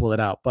to pull it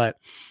out, but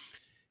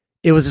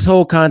it was this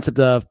whole concept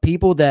of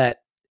people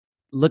that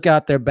look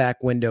out their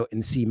back window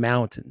and see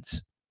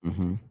mountains.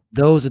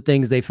 Those are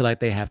things they feel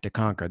like they have to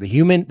conquer. The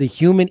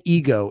human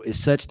ego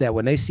is such that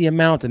when they see a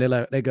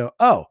mountain, they go,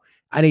 oh,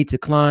 I need to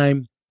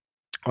climb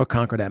or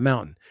conquer that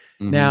mountain.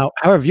 Now,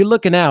 however, if you're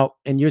looking out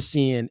and you're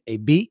seeing a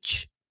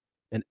beach,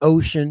 an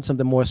ocean,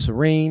 something more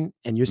serene,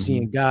 and you're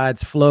seeing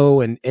God's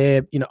flow and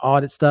ebb,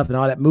 all that stuff and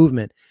all that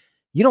movement,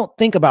 you don't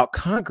think about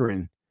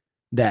conquering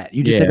that.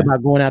 You just think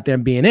about going out there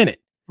and being in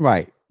it.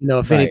 Right.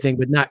 If anything,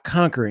 but not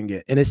conquering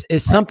it. And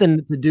it's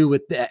something to do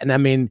with that. And I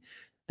mean,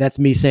 that's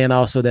me saying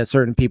also that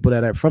certain people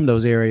that are from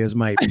those areas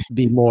might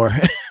be more,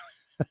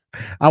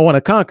 I want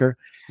to conquer,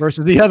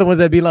 versus the other ones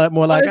that be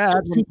more like,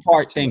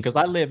 two-part thing. Cause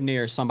I live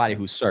near somebody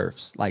who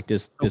surfs, like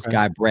this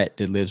guy, Brett,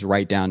 that lives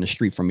right down the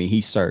street from me.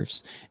 He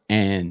surfs,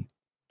 and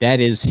that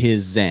is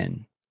his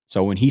zen.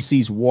 So when he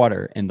sees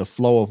water and the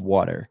flow of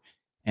water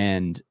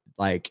and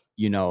like,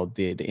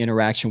 the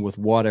interaction with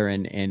water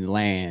and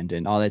land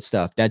and all that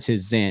stuff, that's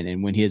his zen.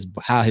 And when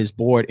how his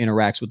board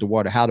interacts with the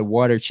water, how the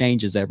water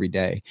changes every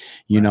day,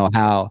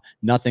 how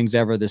nothing's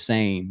ever the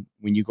same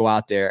when you go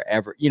out there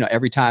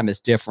every time it's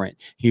different.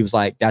 He was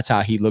like, that's how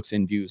he looks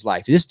and views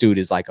life. This dude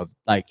is like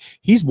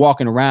he's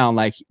walking around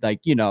like, I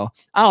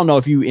don't know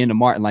if you into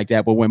Martin like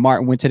that, but when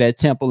Martin went to that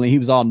temple and he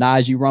was all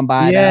Najee run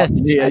by. Yes.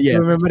 I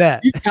remember that.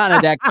 He's kind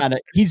of that kind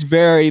of, he's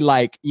very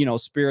like,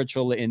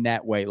 spiritual in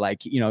that way.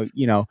 Like,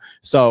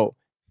 so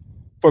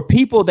for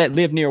people that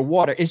live near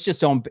water, it's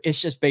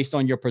just based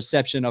on your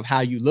perception of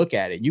how you look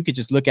at it. You could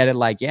just look at it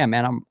like, yeah,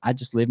 man, I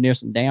just live near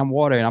some damn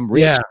water and I'm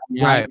rich,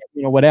 right.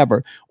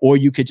 Whatever. Or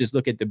you could just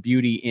look at the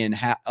beauty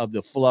of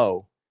the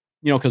flow,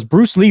 because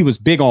Bruce Lee was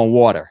big on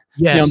water.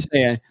 Yes. You know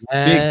what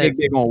I'm saying?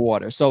 Big on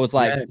water. So it's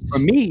like, for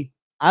me,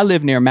 I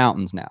live near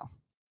mountains now.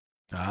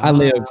 I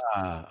live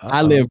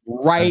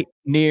right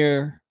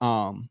near.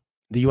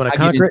 Do you want to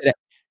conquer it?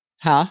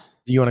 Huh?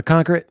 Do you want to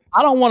conquer it?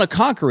 I don't want to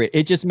conquer it.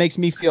 It just makes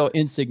me feel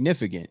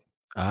insignificant.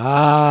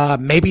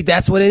 Maybe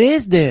that's what it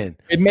is then.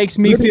 It makes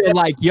me feel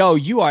like, yo,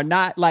 you are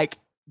not like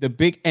the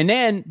big. And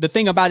then the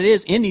thing about it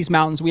is, in these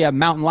mountains, we have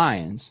mountain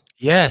lions.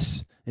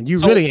 Yes. And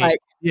you really ain't.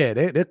 Yeah,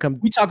 they come.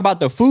 We talk about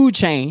the food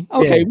chain.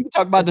 Okay, we can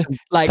talk about the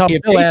like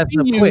if they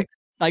see you, quick.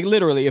 Like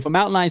literally, if a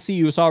mountain lion see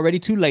you, it's already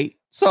too late.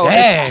 So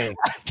dang,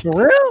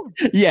 for real?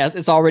 Yes,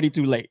 it's already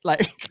too late.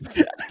 Like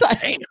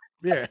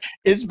yeah,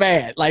 it's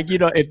bad. Like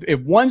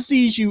if one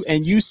sees you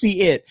and you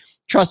see it,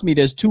 trust me,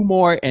 there's two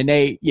more, and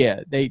they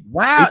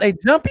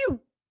jump you.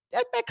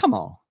 Man, come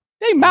on,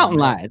 they mountain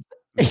lions.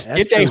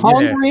 If they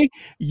hungry,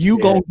 you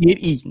gonna get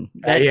eaten.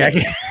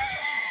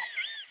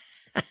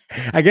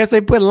 I guess they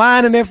put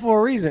lion in there for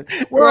a reason.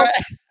 Well,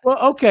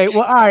 okay.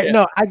 Well, all right.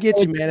 No, I get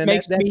you, man. It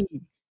makes me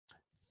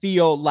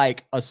feel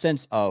like a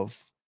sense of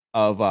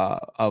I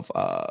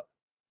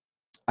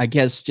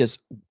guess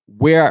just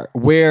where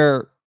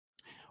am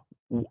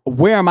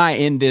I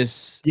in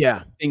this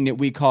thing that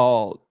we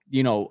call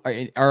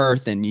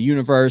Earth and the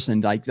universe,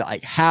 and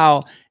like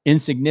how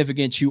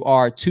insignificant you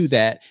are to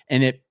that,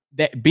 and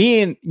that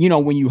being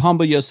when you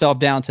humble yourself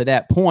down to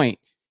that point.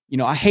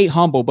 I hate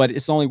humble, but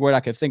it's the only word I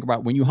can think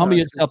about. When you humble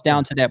yourself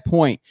down to that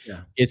point,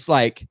 it's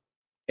like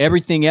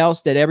everything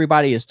else that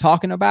everybody is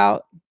talking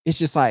about. It's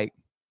just like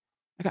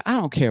I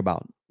don't care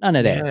about none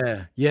of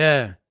that.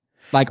 Yeah.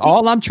 Like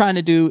all I'm trying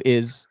to do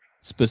is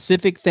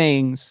specific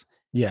things.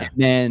 Yeah. And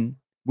then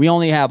we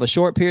only have a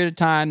short period of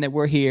time that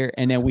we're here,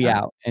 and then we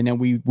out, and then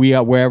we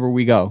are wherever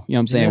we go. You know what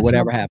I'm saying?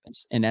 Whatever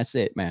happens, and that's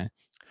it, man.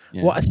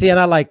 Yeah. Well, see, and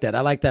I like that.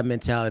 I like that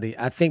mentality.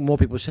 I think more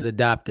people should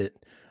adopt it.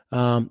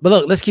 But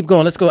look, let's keep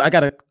going. Let's go. I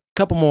got a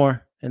couple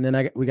more, and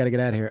then we got to get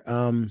out of here.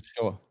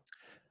 Sure.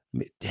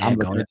 I'm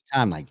looking at the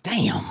time like,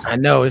 damn. I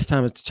know this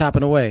time it's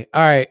chopping away.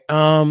 All right.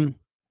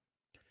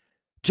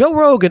 Joe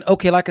Rogan.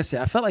 Okay, like I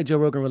said, I felt like Joe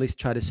Rogan really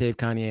tried to save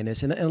Kanye in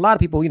this, and a lot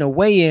of people,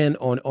 weigh in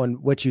on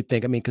what you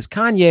think. I mean, because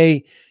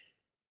Kanye,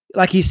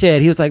 like he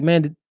said, he was like,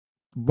 man,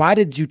 why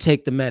did you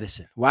take the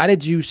medicine? Why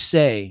did you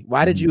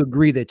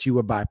agree that you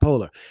were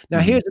bipolar? Now,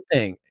 here's the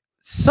thing.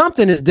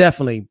 Something is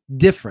definitely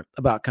different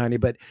about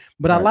Kanye,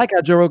 but I like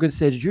how Joe Rogan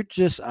says you're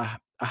just a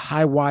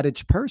high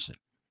wattage person.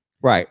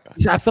 Right.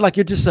 So I feel like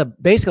you're just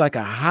basically like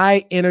a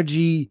high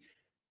energy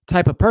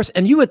type of person.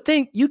 And you would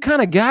think you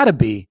kind of got to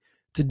be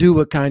to do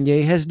what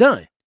Kanye has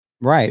done.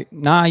 Right.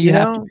 Nah, you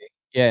have to be.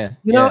 Yeah.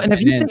 And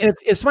if you think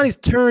if somebody's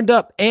turned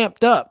up,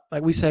 amped up,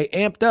 like we say,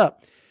 amped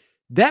up,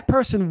 that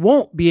person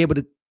won't be able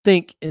to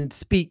think and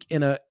speak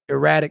in a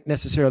erratic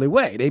necessarily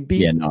way. They'd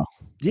be,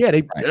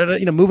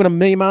 moving a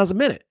million miles a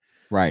minute.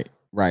 Right.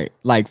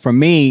 Like for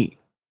me,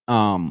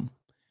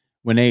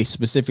 when they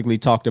specifically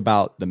talked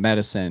about the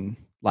medicine,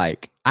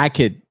 like I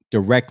could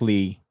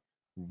directly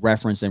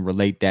reference and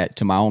relate that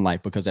to my own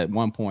life, because at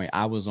one point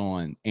I was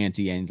on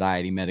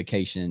anti-anxiety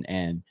medication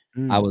and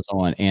I was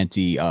on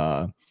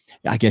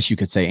I guess you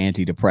could say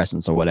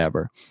antidepressants or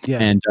whatever. Yeah.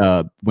 And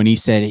when he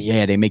said,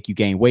 they make you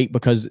gain weight,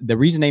 because the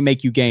reason they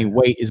make you gain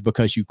weight is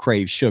because you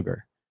crave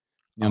sugar.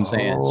 You know what I'm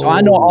saying? So I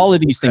know all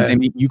of these things. I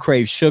mean, you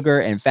crave sugar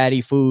and fatty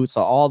foods.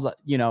 So all the,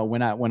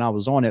 when I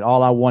was on it,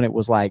 all I wanted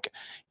was like,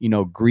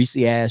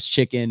 greasy ass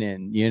chicken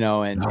and,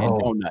 and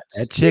donuts.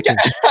 That chicken,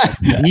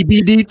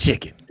 CBD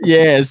chicken.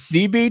 Yeah,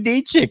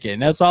 CBD chicken.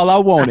 That's all I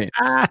wanted.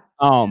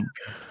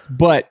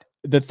 But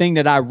the thing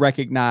that I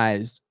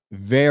recognized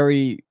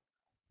very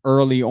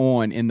early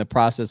on in the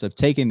process of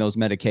taking those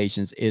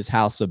medications is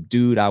how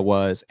subdued I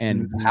was,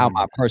 and how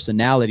my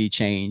personality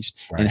changed,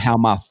 and how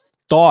my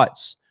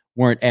thoughts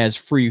weren't as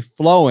free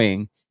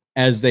flowing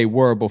as they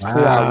were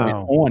before I went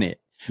on it.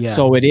 Yeah.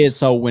 So it is.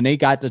 So when they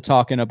got to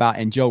talking about,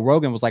 and Joe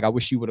Rogan was like, I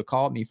wish you would have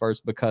called me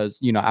first,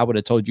 because, I would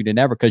have told you to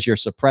never, because you're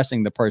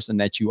suppressing the person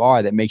that you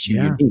are, that makes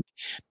you unique.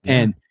 Yeah.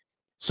 And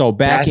so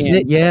back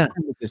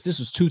this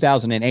was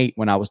 2008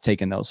 when I was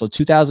taking those. So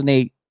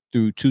 2008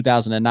 through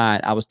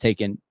 2009, I was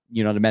taking,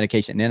 the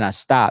medication. And then I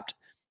stopped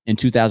in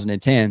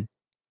 2010.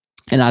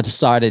 And I just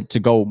started to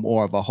go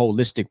more of a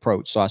holistic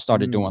approach. So I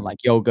started doing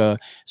like yoga,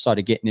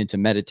 started getting into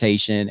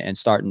meditation, and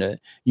starting to,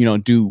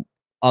 do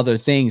other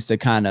things to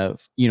kind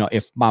of,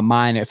 if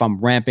I'm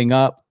ramping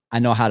up, I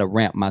know how to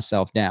ramp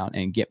myself down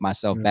and get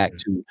myself back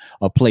to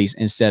a place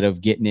instead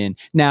of getting in.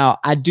 Now,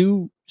 I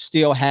do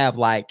still have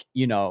like,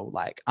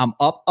 like I'm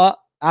up,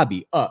 I'll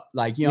be up.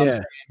 Like, what I'm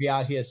saying? Be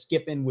out here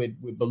skipping with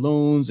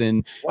balloons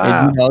and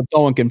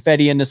throwing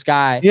confetti in the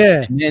sky.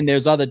 Yeah. And then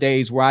there's other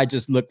days where I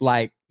just look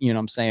like, what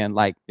I'm saying?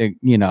 Like,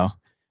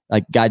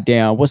 like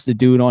goddamn, what's the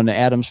dude on the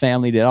Addams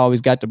Family that always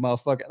got the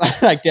motherfucker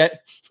like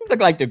that? Look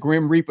like the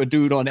Grim Reaper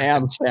dude on the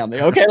Addams Family.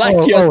 Okay, like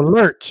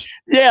Lurch.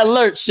 Yeah,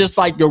 Lurch, just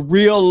like the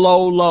real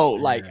low.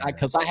 Like,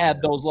 because I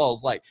have those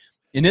lows. Like,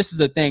 and this is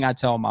the thing I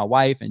tell my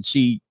wife, and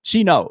she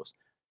knows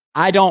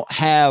I don't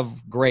have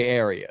gray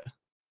area.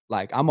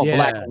 Like, I'm a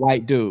black and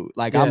white dude.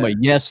 Like, I'm a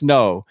yes,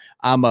 no.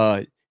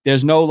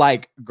 There's no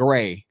like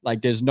gray.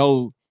 Like, there's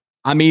no.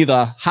 I'm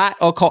either hot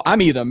or cold.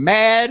 I'm either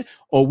mad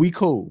or we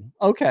cool.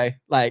 Okay.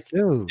 Like,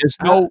 dude,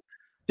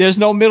 there's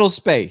no middle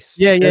space.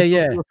 Yeah. No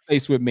middle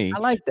space with me. I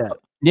like that.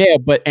 Yeah,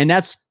 and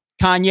that's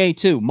Kanye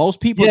too.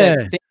 Most people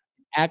that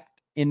act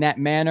in that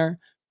manner,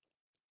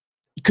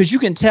 because you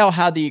can tell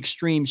how the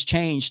extremes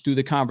change through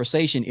the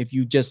conversation if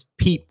you just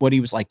peep what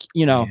he was like.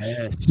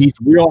 He's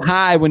real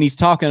high when he's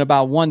talking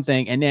about one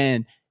thing, and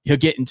then he'll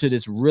get into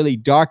this really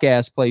dark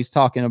ass place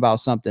talking about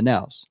something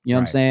else. You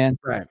know what I'm saying?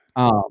 Right.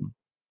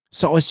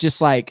 So it's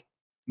just like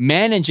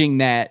managing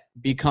that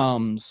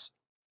becomes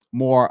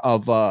more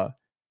of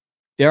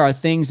there are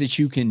things that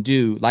you can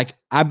do. Like,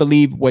 I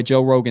believe what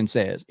Joe Rogan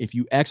says, if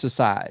you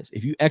exercise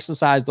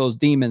those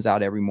demons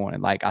out every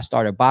morning. Like, I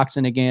started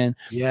boxing again.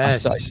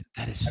 Yes,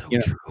 that is so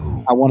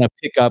true. I want to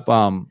pick up,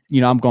 I'm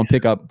going to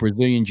pick up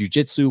Brazilian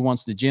jiu-jitsu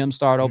once the gym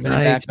start opening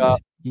back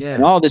up. Yeah.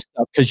 And all this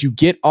stuff, because you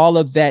get all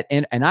of that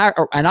in, and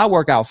I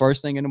work out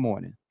first thing in the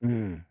morning.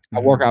 I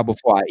work out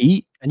before I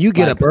eat. And you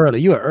get up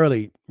early. You are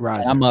early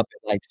riser. I'm up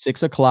at like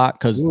 6 o'clock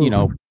because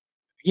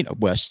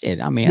well, shit.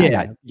 I mean, you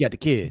got the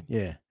kid.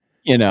 Yeah.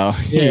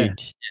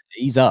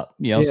 He's up.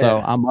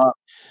 So I'm up.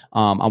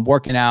 I'm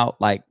working out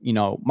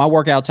my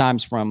workout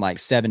time's from like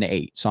 7 to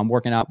 8. So I'm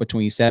working out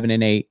between 7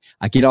 and 8.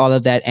 I get all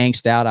of that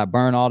angst out. I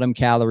burn all them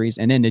calories.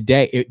 And then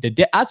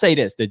I'd say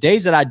this, the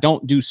days that I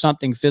don't do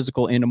something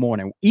physical in the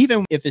morning,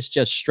 even if it's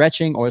just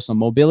stretching or some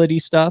mobility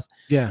stuff.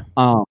 Yeah.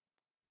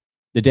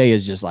 The day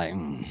is just like,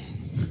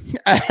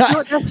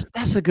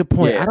 that's a good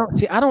point. Yeah.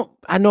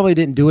 I normally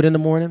didn't do it in the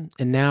morning,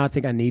 and now I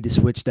think I need to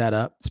switch that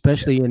up,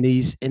 especially in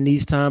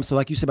these times. So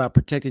like you said about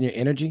protecting your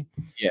energy.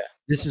 Yeah.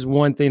 This is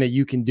one thing that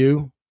you can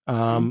do,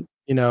 on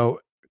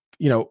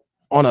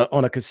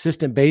a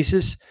consistent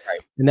basis.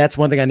 Right. And that's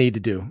one thing I need to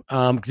do.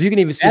 Because you can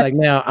even see like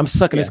now I'm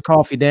sucking this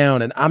coffee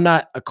down, and I'm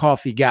not a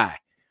coffee guy.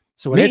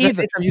 So when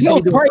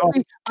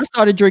I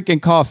started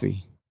drinking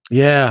coffee.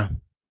 Yeah.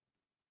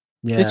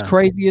 Yeah. It's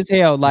crazy as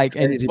hell. Like,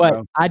 but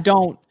bro.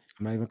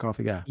 I'm not even a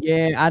coffee guy.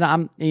 Yeah,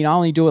 I'm. I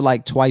only do it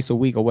like twice a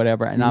week or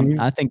whatever, and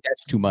I think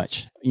that's too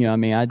much. You know what I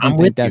mean? I do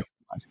think that's too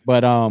much.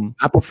 But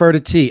I prefer the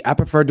tea. I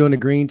prefer doing the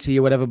green tea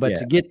or whatever. But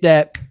to get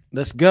that,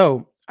 let's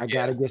go. I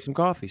gotta get some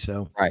coffee.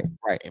 So right.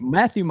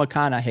 Matthew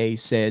McConaughey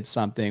said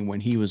something when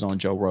he was on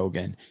Joe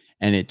Rogan,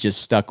 and it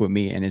just stuck with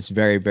me, and it's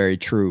very, very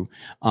true.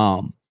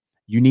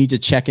 You need to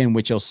check in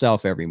with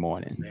yourself every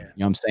morning. You know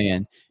what I'm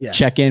saying? Yeah.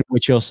 Check in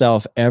with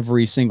yourself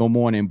every single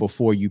morning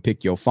before you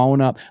pick your phone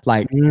up.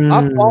 Like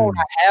my phone,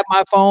 I have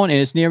my phone and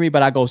it's near me,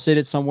 but I go sit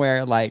it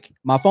somewhere. Like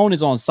my phone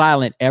is on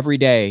silent every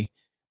day.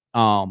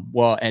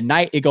 Well, at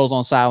night it goes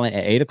on silent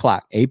at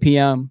 8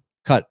 p.m.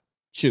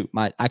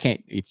 I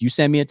can't, if you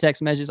send me a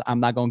text message, I'm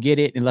not going to get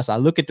it unless I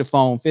look at the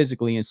phone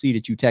physically and see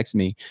that you text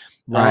me.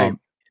 Right.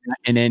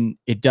 And then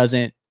it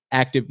doesn't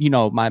active,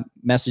 my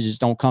messages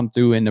don't come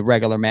through in the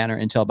regular manner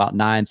until about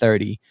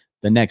 9:30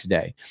 the next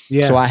day.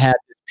 Yeah. So I had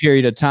this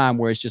period of time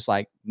where it's just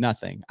like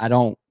nothing. I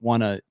don't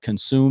want to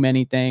consume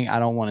anything. I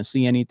don't want to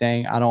see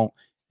anything.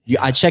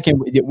 I check in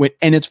with,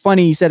 and it's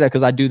funny he said that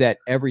because I do that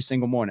every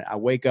single morning. I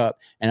wake up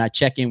and I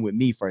check in with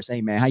me first. Hey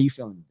man, how you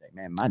feeling today,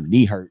 man? My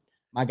knee hurt.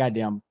 My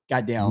goddamn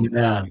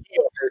hurt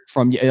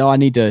from I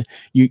need to.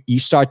 You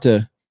start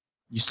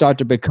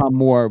to become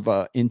more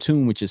of in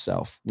tune with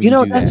yourself.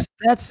 That's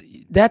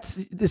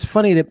it's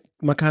funny that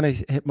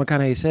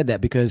McConaughey said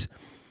that because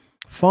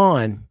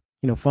Fawn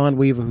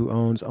Weaver, who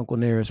owns Uncle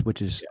Nearest,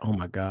 which is oh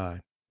my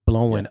God,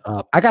 blowing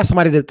up. I got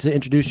somebody to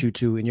introduce you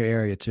to in your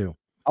area too.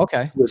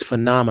 Okay. It was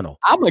phenomenal.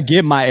 I'm gonna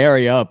get my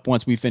area up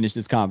once we finish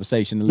this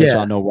conversation and let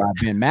y'all know where I've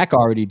been. Mac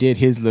already did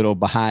his little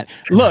behind.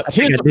 Look,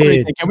 here's the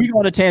funny thing. Can we go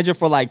on a tangent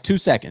for like 2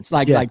 seconds?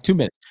 Like 2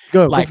 minutes.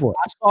 Go for it.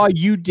 I saw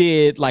you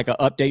did like an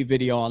update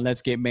video on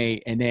Let's Get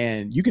Made, and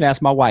then you can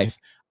ask my wife.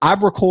 I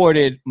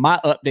recorded my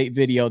update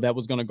video that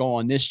was gonna go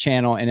on this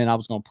channel, and then I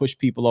was gonna push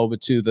people over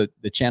to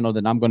the channel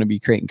that I'm gonna be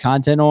creating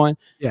content on.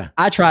 Yeah.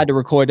 I tried to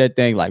record that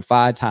thing like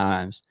 5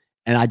 times,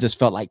 and I just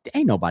felt like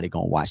ain't nobody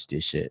gonna watch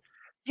this shit.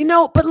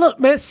 But look,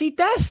 man, see,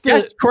 that's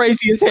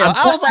crazy as hell.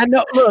 I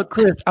know, look,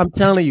 Chris, I'm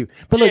telling you,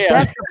 but look,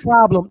 that's the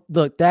problem.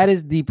 Look, that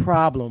is the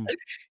problem.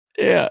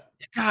 Yeah.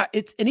 God,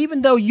 and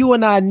even though you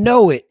and I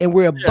know it and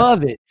we're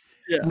above it,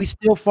 we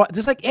still fight.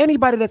 Just like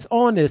anybody that's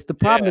on this, the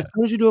problem is as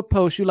soon as you do a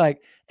post, you're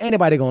like, ain't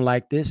nobody gonna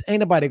like this,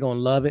 ain't nobody gonna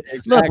love it.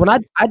 Exactly. Look, when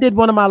I did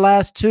one of my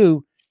last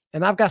 2,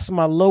 and I've got some of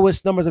my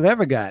lowest numbers I've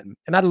ever gotten,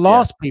 and I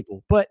lost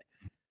people, but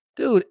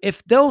dude,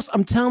 if those,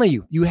 I'm telling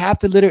you, you have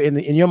to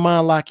literally in your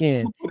mind lock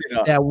in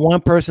that one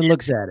person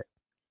looks at it.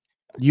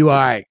 You all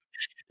right?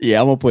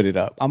 Yeah, I'm gonna put it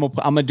up. I'm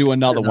gonna do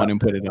another one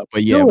and put it up.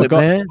 But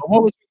man.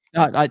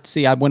 I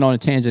see. I went on a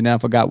tangent and I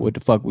forgot what the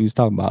fuck we was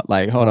talking about.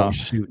 Like, hold on.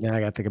 Shoot, now I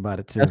gotta think about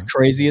it too. That's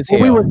crazy as hell.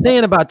 Well, we were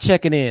saying about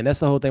checking in. That's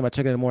the whole thing about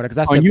checking in the morning.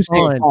 Because I said you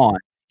Fawn. Fawn.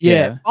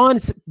 Yeah, Fawn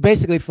is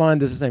basically Fawn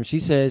does the same. She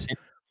says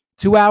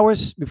 2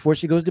 hours before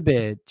she goes to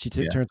bed, she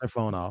turns her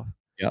phone off.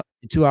 Yeah.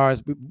 2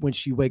 hours when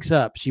she wakes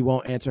up, she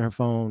won't answer her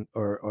phone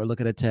or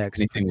look at a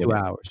text for 2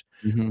 hours.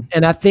 Mm-hmm.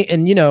 And I think,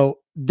 and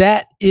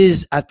that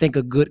is, I think,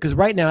 a good, because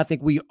right now I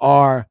think we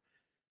are,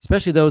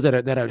 especially those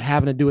that are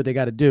having to do what they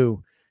got to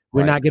do,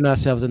 we're not giving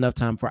ourselves enough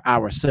time for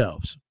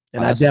ourselves.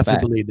 And I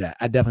definitely believe that.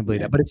 I definitely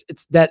believe that. But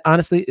it's that,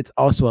 honestly, it's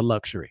also a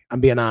luxury. I'm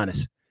being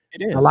honest.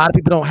 It is. A lot of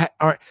people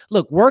aren't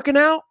look, working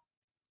out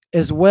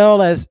as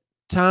well as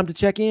time to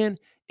check in.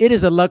 It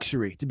is a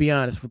luxury, to be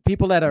honest, for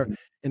people that are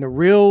in a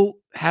real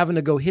having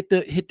to go hit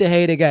the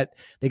hay. They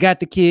got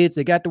the kids,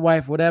 they got the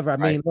wife, whatever. I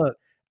mean, look,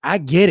 I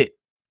get it.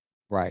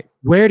 Right.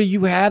 Where do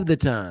you have the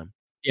time?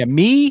 Yeah,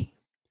 me.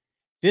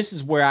 This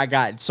is where I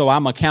got. So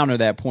I'm gonna counter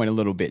that point a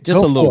little bit,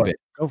 just a little bit.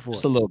 Go for it.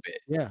 Just a little bit.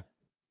 Yeah.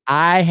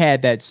 I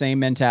had that same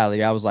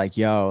mentality. I was like,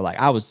 yo, like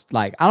I was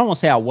like, I don't want to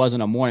say I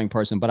wasn't a morning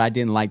person, but I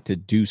didn't like to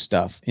do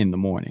stuff in the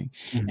morning.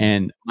 Mm-hmm.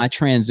 And my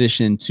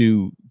transition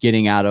to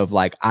getting out of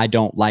like, I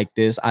don't like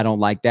this, I don't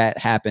like that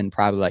happened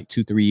probably like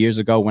 2-3 years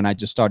ago when I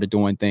just started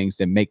doing things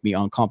that make me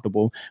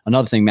uncomfortable.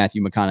 Another thing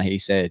Matthew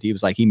McConaughey said, he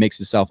was like, he makes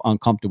himself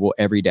uncomfortable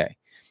every day,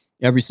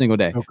 every single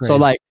day. Okay.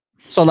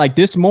 So like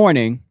this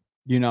morning,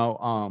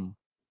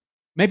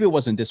 maybe it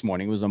wasn't this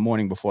morning. It was a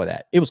morning before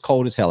that. It was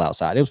cold as hell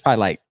outside. It was probably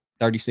like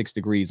 36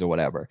 degrees or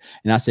whatever.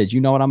 And I said,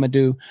 you know what I'm going to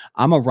do?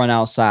 I'm going to run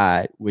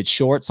outside with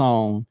shorts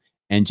on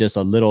and just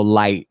a little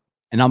light.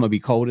 And I'm going to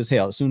be cold as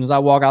hell. As soon as I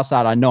walk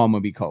outside, I know I'm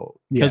going to be cold.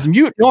 Because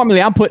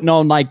normally I'm putting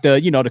on like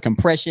the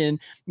compression,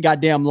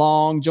 goddamn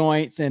long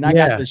joints. And I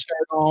got the shirt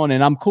on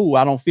and I'm cool.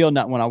 I don't feel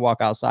nothing when I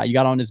walk outside. You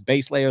got on this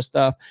base layer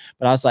stuff.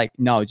 But I was like,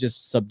 no,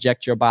 just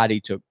subject your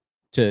body to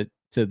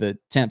the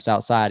temps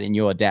outside and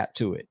you'll adapt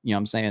to it. You know what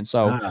I'm saying?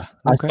 So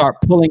I start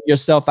pulling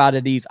yourself out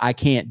of these. I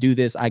can't do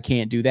this. I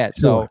can't do that.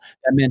 Sure. So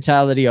that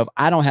mentality of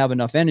I don't have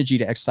enough energy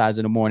to exercise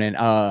in the morning.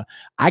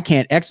 I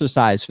can't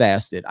exercise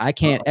fasted. I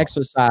can't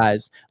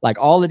exercise, like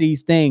all of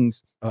these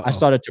things. I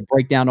started to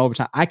break down over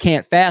time. I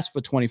can't fast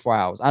for 24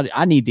 hours.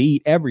 I need to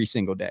eat every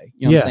single day.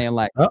 You know what I'm saying?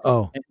 Like,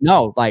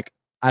 no, like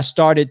I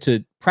started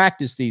to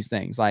practice these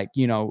things, like,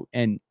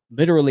 and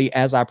literally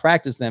as I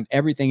practiced them,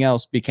 everything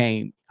else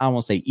became, I don't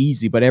want to say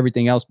easy, but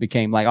everything else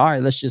became like, all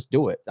right, let's just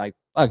do it. Like,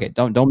 okay,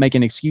 don't make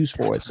an excuse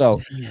for it.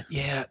 So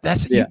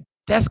that's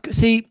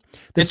see,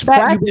 it's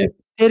practice.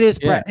 It is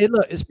practice.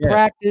 Look, it's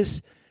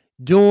practice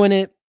doing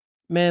it,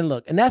 man.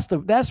 Look, and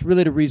that's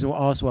really the reason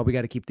also why we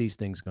got to keep these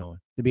things going,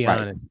 to be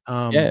honest.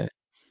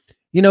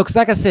 Because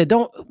like I said,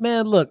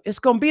 look, it's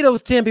gonna be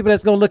those 10 people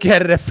that's gonna look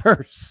at it at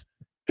first.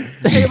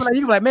 You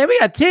be like, man, we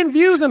got 10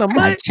 views in a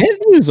month. 10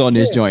 views on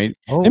this joint.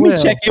 Let me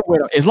check it with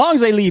them. As long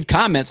as they leave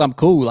comments, I'm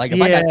cool. Like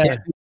if I got 10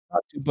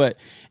 views, but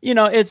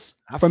it's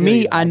for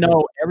me, I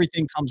know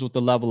everything comes with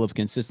the level of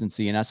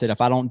consistency. And I said,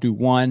 if I don't do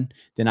one,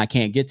 then I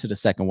can't get to the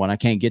second one. I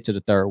can't get to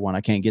the third one.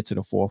 I can't get to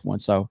the fourth one.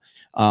 So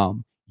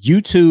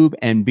YouTube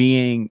and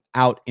being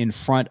out in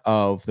front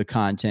of the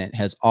content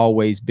has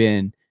always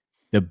been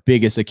the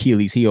biggest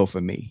Achilles heel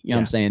for me. You know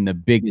what I'm saying? The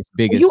biggest.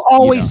 You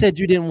always said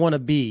you didn't want to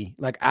be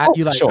like, I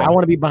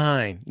want to be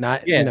behind.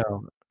 Not, I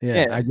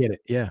get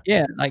it. Yeah.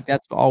 Yeah. Like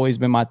that's always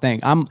been my thing.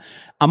 I'm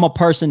a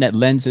person that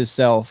lends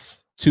itself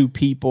to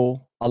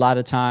people a lot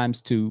of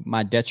times to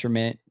my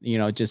detriment,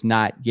 just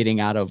not getting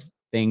out of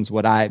things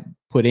what I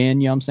put in,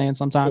 you know what I'm saying?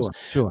 Sometimes,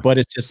 sure. But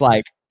it's just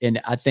like,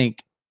 and I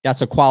think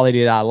that's a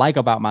quality that I like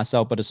about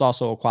myself, but it's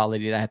also a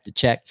quality that I have to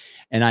check.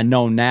 And I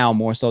know now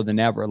more so than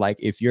ever, like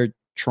if you're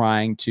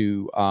trying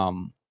to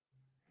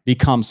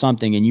become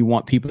something and you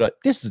want people to,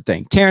 this is the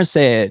thing. Terrence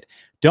said,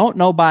 don't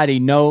nobody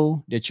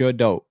know that you're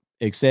dope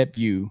except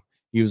you.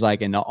 He was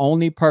like, and the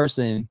only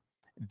person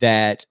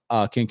that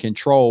can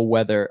control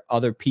whether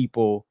other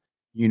people,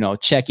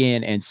 check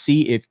in and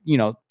see if,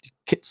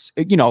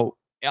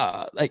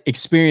 like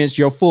experience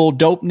your full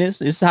dopeness.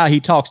 This is how he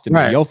talks to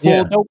me. Your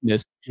full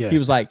dopeness. Yeah. He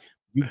was like,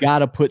 you got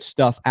to put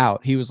stuff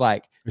out. He was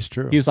like, it's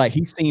true. He was like,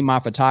 he's seen my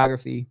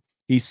photography.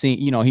 He's seen,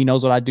 he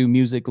knows what I do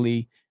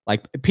musically.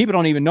 Like people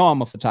don't even know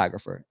I'm a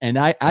photographer. And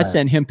I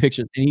send him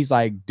pictures and he's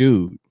like,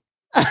 dude,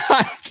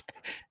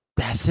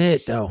 that's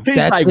it though. He's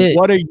that's like, it.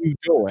 What are you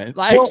doing?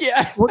 Like,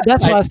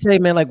 that's why I say,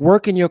 man, like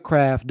working your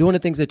craft, doing the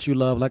things that you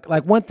love.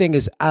 Like one thing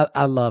is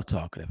I love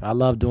talking. I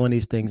love doing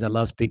these things. I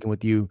love speaking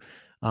with you,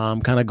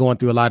 kind of going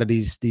through a lot of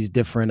these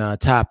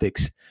different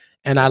topics.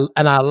 And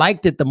I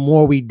liked it the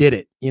more we did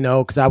it,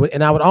 because I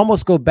would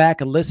almost go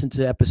back and listen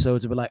to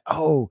episodes and be like,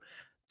 oh,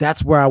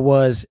 that's where I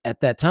was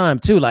at that time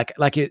too. Like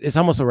it's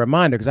almost a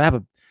reminder because I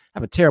have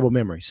a terrible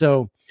memory.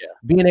 So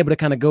being able to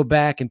kind of go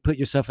back and put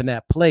yourself in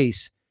that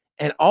place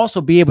and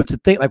also be able to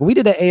think, like we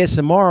did the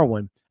ASMR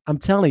one. I'm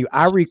telling you,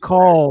 I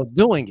recall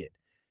doing it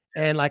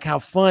and like how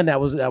fun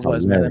that was,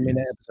 man. I mean,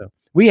 that episode,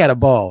 we had a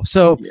ball.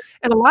 So,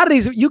 and a lot of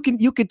these, you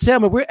can tell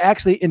me we're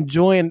actually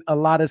enjoying a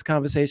lot of this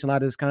conversation, a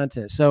lot of this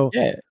content. So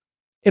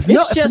If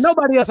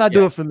nobody else, I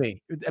do it for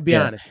me. To be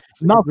honest.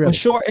 No, really. for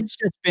sure. It's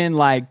just been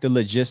like the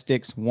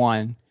logistics.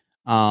 One,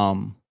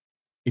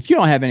 if you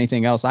don't have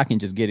anything else, I can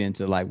just get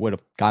into like what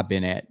I've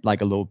been at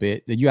like a little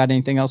bit. Did you have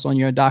anything else on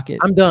your docket?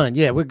 I'm done.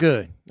 Yeah, we're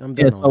good. I'm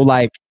done. Yeah, so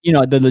like,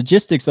 the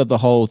logistics of the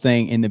whole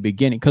thing in the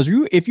beginning, because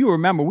if you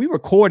remember, we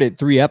recorded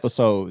 3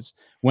 episodes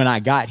when I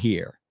got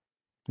here.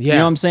 Yeah. You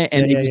know what I'm saying?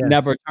 And it was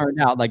never turned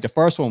out. Like the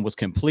first one was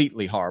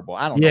completely horrible.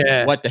 I don't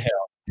know what the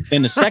hell.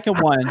 Then the second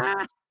one,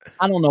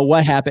 I don't know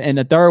what happened. And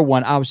the third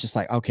one, I was just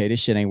like, okay, this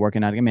shit ain't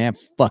working out. Man,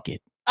 fuck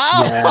it.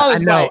 I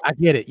know. Like, I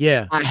get it.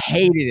 Yeah. I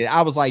hated it.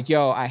 I was like,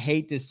 yo, I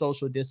hate this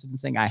social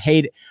distancing. I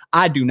hate it.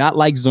 I do not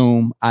like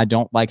Zoom. I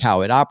don't like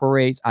how it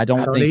operates. I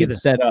don't think either.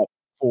 It's set up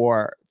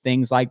for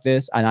things like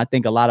this. And I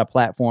think a lot of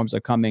platforms are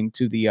coming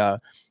to the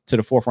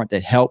forefront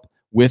that help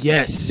with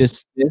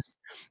this.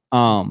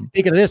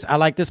 Speaking of this, I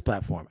like this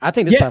platform. I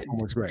think this platform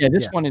works great. Yeah,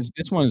 this one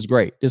is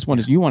great. This one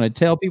is. You want to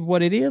tell people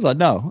what it is or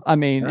no? I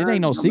mean, it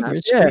ain't no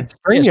secret. It's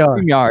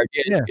StreamYard.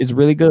 It's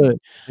really good.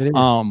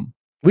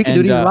 We can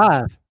do these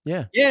live.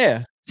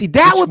 Yeah. See,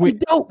 that would be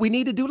dope. We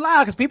need to do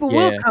live because people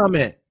will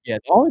comment. Yeah.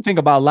 The only thing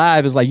about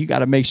live is like you got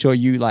to make sure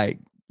you like,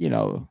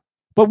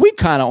 but we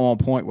kind of on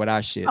point with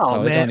our shit. Oh,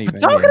 so man. It don't even,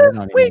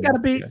 talkative, we gotta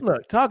be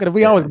talkative.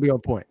 We always gonna be on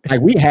point.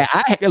 Like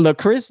look,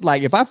 Chris,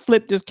 like if I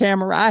flip this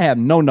camera, I have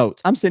no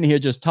notes. I'm sitting here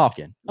just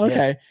talking.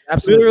 Okay.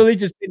 Absolutely. Literally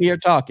just sitting here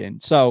talking.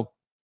 So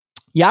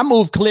yeah, I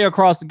moved clear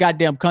across the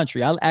goddamn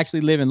country. I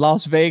actually live in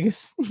Las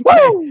Vegas.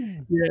 Woo!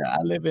 Yeah,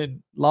 I live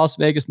in Las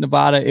Vegas,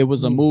 Nevada. It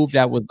was a move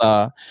that was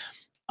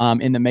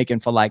in the making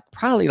for like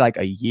probably like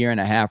a year and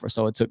a half or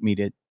so. It took me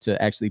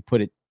to actually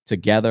put it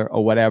together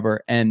or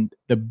whatever. And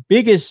the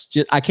biggest,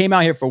 I came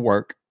out here for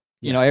work.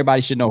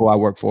 Everybody should know who I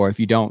work for. If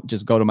you don't,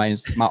 just go to my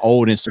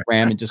old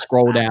Instagram and just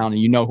scroll down and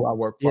you know who I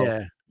work for.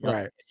 Yeah,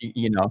 right.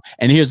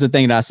 And here's the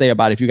thing that I say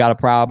about it. If you got a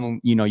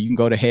problem, you can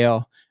go to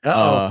hell.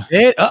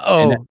 There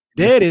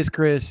it is,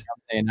 Chris.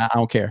 And I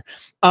don't care.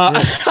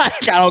 I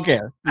don't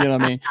care. You know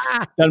what I mean?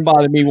 Doesn't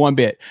bother me one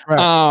bit.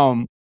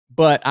 Right.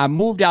 But I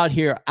moved out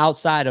here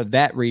outside of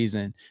that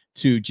reason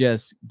to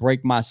just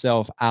break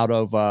myself out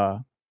of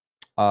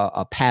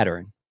a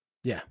pattern.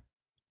 Yeah.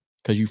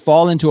 Because you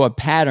fall into a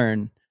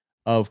pattern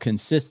of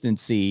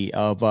consistency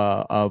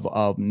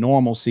of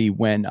normalcy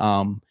when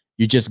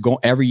you just go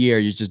every year,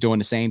 you're just doing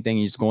the same thing,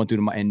 you're just going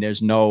through and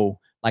there's no,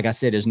 like I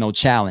said, there's no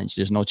challenge.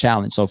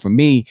 So for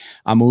me,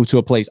 I moved to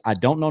a place I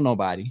don't know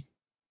nobody.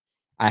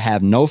 I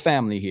have no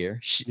family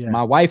here.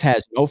 My wife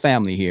has no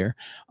family here.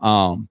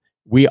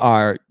 We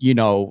are,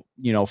 4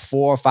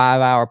 or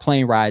 5 hour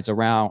plane rides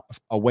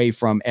away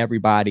from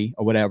everybody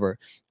or whatever.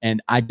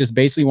 And I just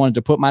basically wanted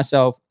to put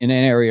myself in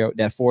an area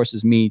that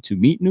forces me to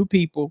meet new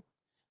people,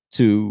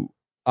 to,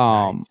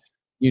 and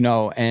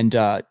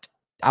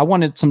I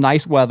wanted some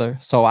nice weather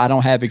so I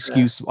don't have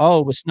excuse.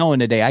 Oh, it was snowing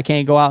today. I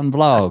can't go out and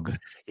vlog.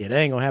 Yeah, that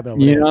ain't gonna happen.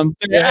 You know what I'm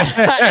saying?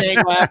 It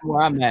ain't gonna happen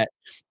where I'm at.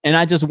 And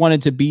I just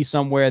wanted to be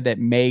somewhere that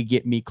may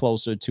get me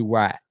closer to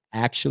where I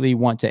actually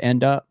want to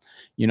end up.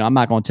 I'm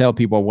not gonna tell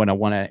people where I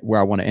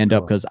want to end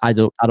up because I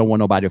don't want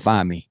nobody to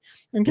find me.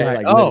 Okay,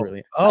 right.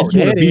 Literally. I just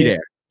want to be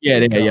there.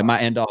 Yeah, my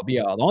end all be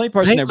all. The only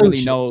person that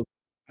really knows.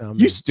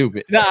 You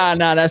stupid. Nah,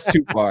 that's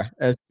too far.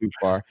 That's too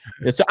far.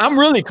 I'm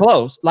really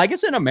close. Like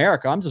it's in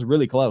America. I'm just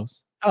really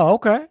close. Oh,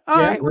 okay. All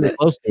right. Really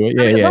close to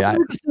it. Yeah.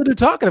 We can still do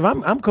talkative.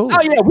 I'm cool.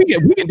 Oh yeah, we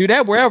can do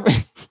that wherever.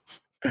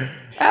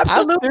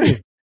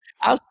 Absolutely.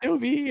 I'll still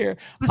be here.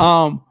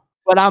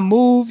 But I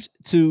moved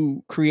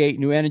to create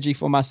new energy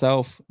for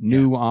myself,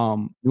 new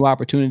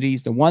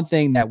opportunities. The one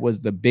thing that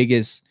was the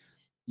biggest,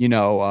 and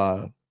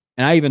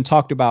I even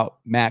talked about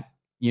Mac,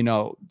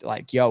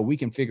 like, yo, we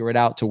can figure it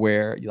out to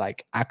where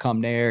like I come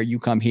there, you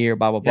come here,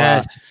 blah, blah, blah.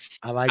 Yes,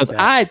 I like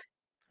that.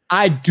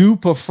 I do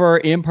prefer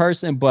in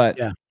person, but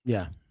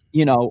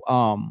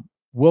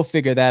we'll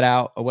figure that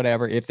out or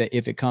whatever if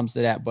it comes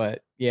to that.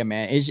 But yeah,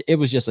 man, it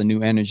was just a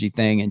new energy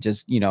thing and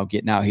just,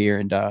 getting out here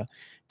and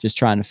just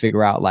trying to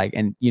figure out like,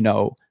 and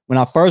when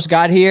I first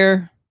got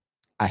here,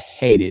 I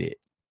hated it.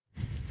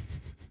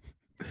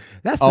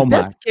 That's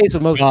the case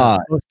with most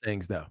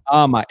things, though.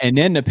 And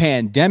then the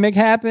pandemic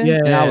happened,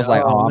 and I was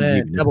like, "Oh, I'm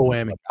leaving. Double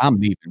whammy. I'm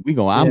leaving.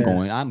 I'm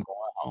going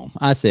home."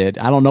 I said,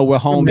 "I don't know where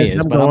home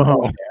is, but I'm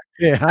going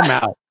there." Yeah, I'm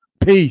out.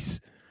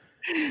 Peace.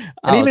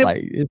 I was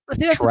like,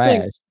 "It's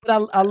trash."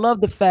 But I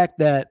love the fact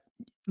that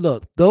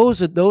look,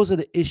 those are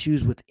the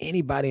issues with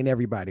anybody and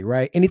everybody,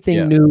 right?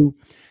 Anything new,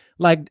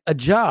 like a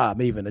job,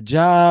 a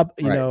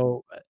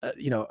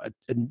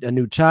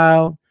new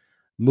child,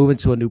 moving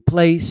to a new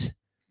place,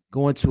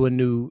 going to a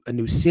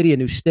new city, a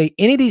new state.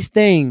 Any of these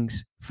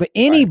things for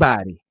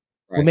anybody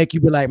will make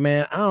you be like,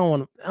 man, I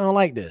don't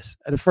like this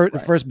at the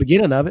first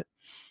beginning of it.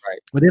 Right.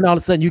 But then all of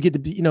a sudden you get to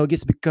be, it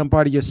gets to become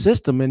part of your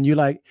system, and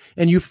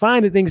you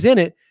find the things in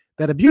it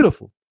that are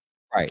beautiful.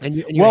 Right. And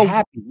you're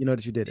happy,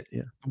 that you did it.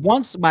 Yeah.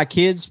 Once my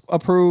kids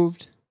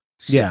approved,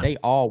 yeah, they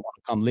all want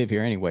to come live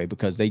here anyway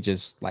because they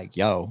just like,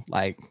 yo,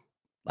 like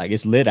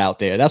it's lit out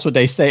there. That's what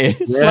they say.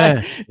 It's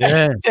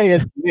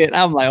it's lit.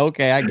 I'm like,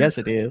 okay, I guess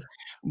it is.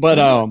 But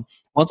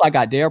once I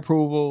got their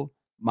approval,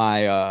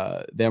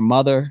 their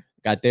mother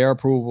got their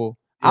approval.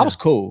 Yeah. I was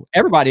cool.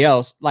 Everybody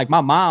else, like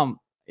my mom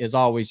is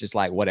always just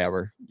like,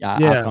 whatever.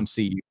 I'll come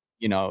see you.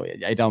 You know,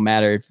 it don't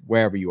matter if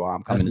wherever you are,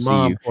 I'm coming to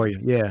see you. For you.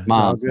 Yeah.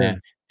 Moms,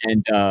 man.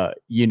 And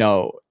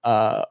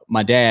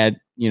my dad,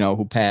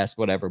 who passed,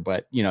 whatever,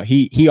 but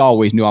he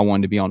always knew I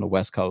wanted to be on the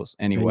West Coast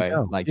anyway.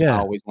 Like I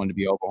always wanted to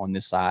be over on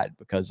this side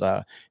because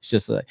it's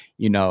just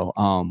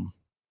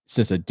it's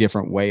just a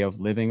different way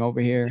of living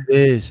over here. It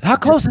is. How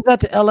close is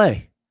that to LA?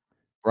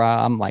 Bro,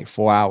 I'm like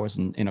 4 hours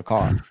in a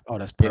car. Oh,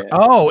 that's perfect.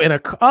 Oh,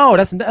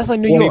 that's like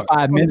New York.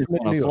 45 minutes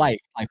on a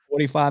flight. Like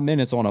 45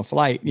 minutes on a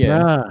flight.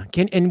 Yeah.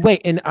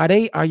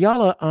 Are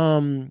y'all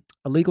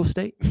a legal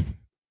state?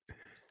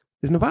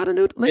 Is Nevada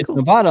legal? It's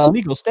Nevada a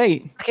legal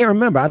state? I can't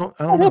remember. I don't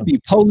know. There'll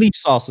be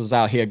police officers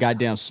out here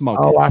goddamn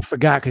smoking. Oh, I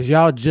forgot because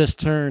y'all just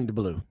turned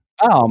blue.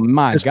 Oh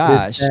my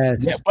gosh. Yeah,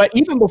 but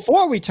even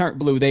before we turned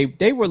blue,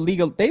 they were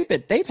legal.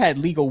 They've had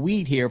legal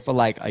weed here for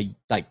like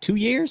 2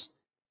 years.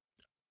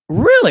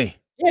 Really?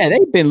 Yeah,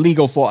 they've been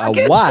legal for a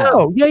while.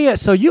 So. Yeah.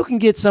 So you can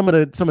get some of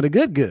the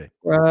good.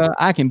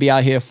 I can be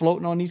out here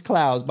floating on these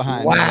clouds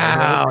behind.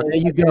 Wow, there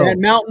you go. That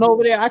mountain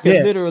over there, I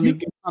can literally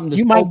get something.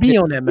 You might be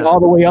on that mountain all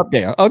the way up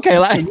there. Okay,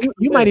 like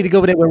you might need to go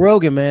over there with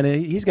Rogan, man.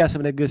 He's got some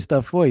of that good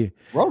stuff for you.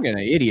 Rogan,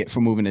 an idiot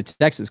for moving to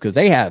Texas because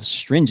they have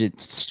strict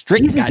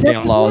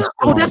goddamn laws.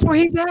 Oh, that's where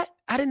he's at.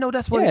 I didn't know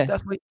that's what.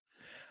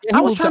 I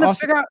was trying to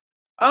figure out.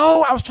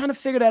 Oh, I was trying to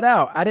figure that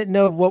out. I didn't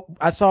know what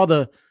I saw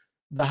the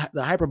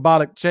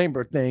hyperbolic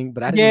chamber thing,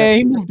 but I didn't know.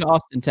 He moved to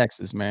Austin,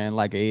 Texas, man,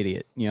 like an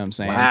idiot. You know what I'm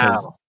saying?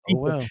 Wow.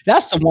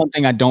 That's the one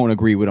thing I don't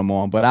agree with him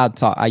on, but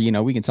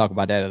we can talk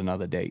about that at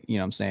another date. You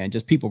know what I'm saying?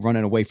 Just people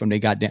running away from their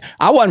goddamn.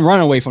 I wasn't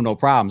running away from no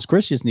problems.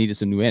 Chris just needed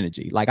some new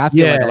energy. Like I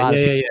feel like a lot of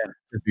people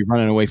just be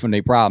running away from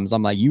their problems.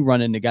 I'm like, you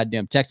running to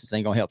goddamn Texas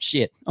ain't gonna help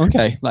shit.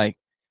 Okay, like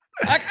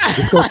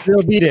it's gonna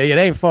still be there. It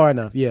ain't far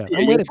enough. Yeah,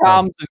 your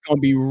problems is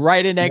gonna be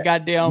right in that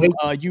goddamn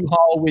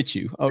U-Haul with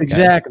you. Okay.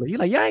 Exactly. You're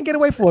like, y'all ain't get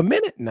away for a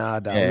minute. Nah,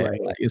 dog. Yeah,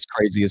 like, it's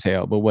crazy as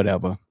hell, but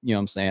whatever. You know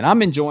what I'm saying?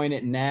 I'm enjoying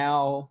it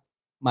now.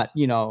 I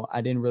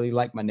didn't really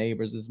like my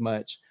neighbors as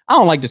much. I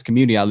don't like this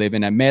community I live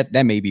in.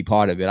 That may be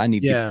part of it. I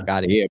need to get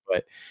out of here.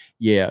 But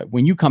yeah,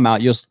 when you come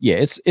out, it's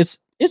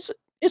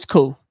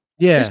cool.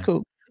 Yeah, it's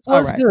cool.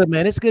 It's good,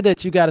 man. It's good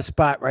that you got a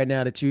spot right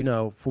now that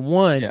for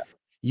one. Yeah.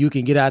 You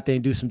can get out there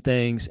and do some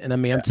things. And I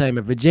mean, I'm telling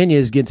you, Virginia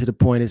is getting to the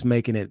point it's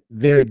making it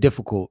very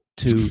difficult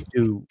to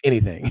do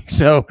anything.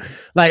 So,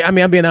 like, I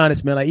mean, I'm being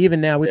honest, man. Like,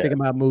 even now we're thinking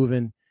about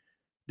moving.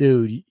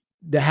 Dude,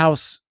 the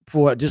house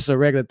for just a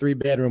regular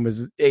 3-bedroom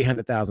is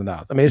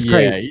 $800,000. I mean, it's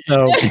crazy.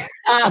 So,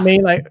 I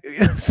mean, like,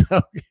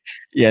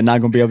 not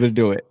gonna be able to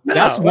do it. No,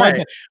 that's one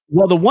thing.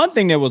 Well, the one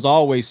thing that was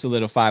always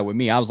solidified with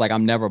me, I was like,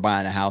 I'm never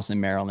buying a house in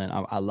Maryland.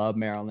 I love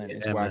Maryland.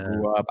 It's where I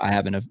grew up. I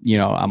have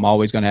I'm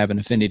always gonna have an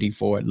affinity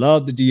for it.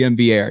 Love the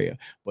DMV area,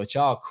 but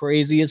y'all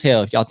crazy as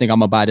hell if y'all think I'm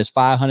gonna buy this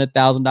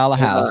 $500,000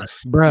 house,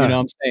 bro. You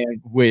know what I'm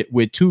saying?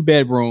 With 2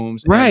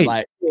 bedrooms, right?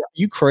 Like,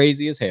 you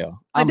crazy as hell.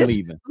 I'm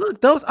leaving. Look,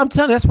 I'm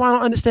telling you, that's why I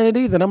don't understand it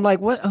either. And I'm like,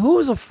 what?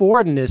 Who's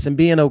affording this and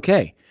being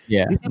okay?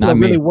 Yeah, these people are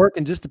really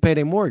working just to pay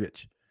their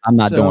mortgage. I'm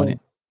not doing it.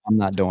 I'm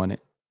not doing it.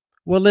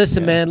 Well,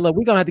 listen, man. Look,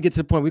 we're gonna have to get to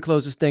the point we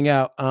close this thing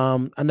out.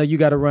 I know you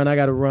got to run. I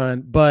got to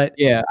run, but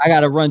I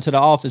got to run to the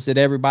office that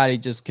everybody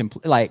just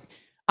like.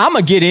 I'm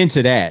gonna get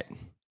into that.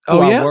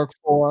 I work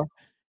for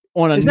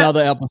on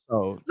another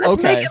episode.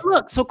 Let's make it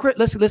look. So, Chris,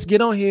 let's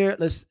get on here.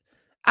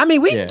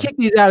 We can kick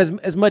these out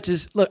as much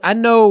as. Look, I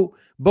know.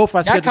 Both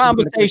our that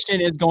conversation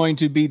is going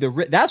to be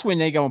that's when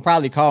they're gonna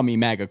probably call me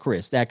MAGA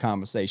Chris, that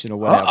conversation or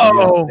whatever. You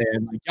know what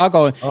like, y'all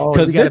going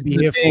because this is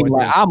the thing.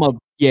 Like,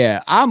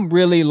 I'm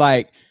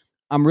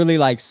really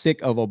like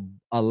sick of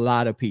a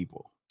lot of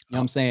people. You know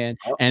what I'm saying?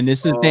 And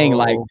this is the thing,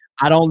 like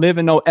I don't live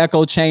in no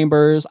echo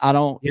chambers. I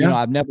don't,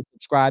 I've never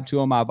subscribed to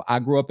them. I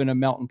grew up in a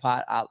melting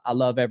pot. I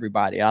love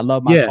everybody. I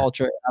love my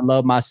culture. I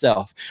love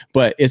myself.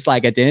 But it's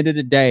like at the end of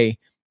the day,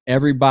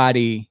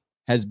 everybody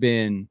has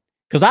been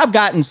because I've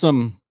gotten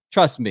some.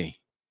 Trust me,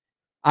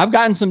 I've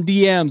gotten some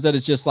DMs that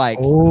it's just like,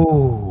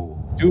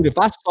 dude, if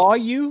I saw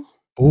you,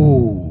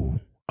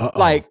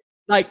 like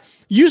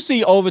you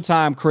see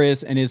Overtime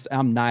Chris and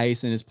I'm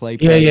nice and it's play.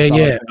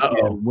 Yeah.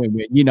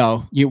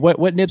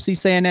 What Nipsey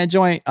saying that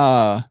joint?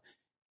 I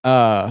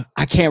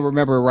can't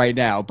remember right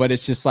now, but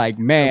it's just like,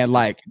 man,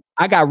 like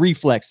I got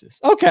reflexes.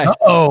 Okay.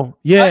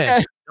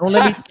 Okay.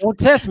 Don't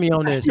test me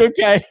on this.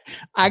 Okay.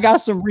 I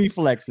got some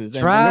reflexes.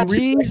 Try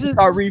Jesus.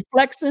 Start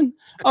reflexing.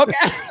 Okay.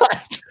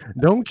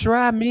 Don't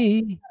try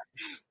me.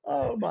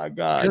 Oh my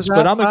gosh.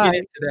 But I'm gonna get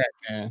into that,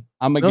 man.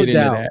 I'm gonna get into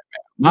that, man.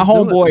 My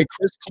homeboy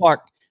Chris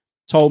Clark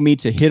told me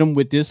to hit him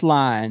with this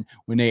line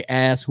when they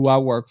ask who I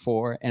work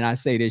for. And I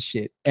say this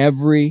shit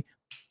every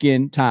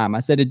time.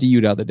 I said it to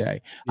you the other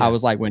day. I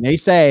was like, when they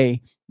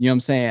say, you know what I'm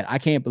saying, I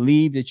can't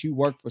believe that you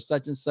work for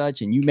such and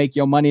such and you make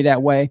your money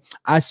that way.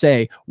 I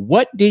say,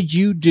 what did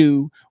you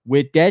do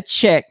with that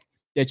check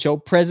that your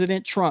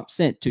President Trump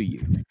sent to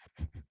you?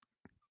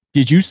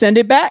 Did you send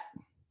it back?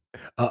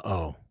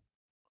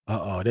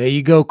 There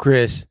you go,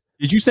 Chris.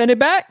 Did you send it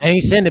back? I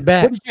ain't send it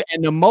back.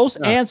 And the most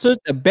answers,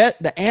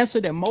 the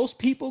answer that most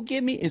people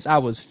give me is I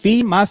was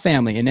feeding my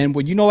family. And then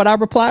you know what I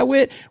reply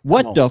with?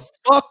 What the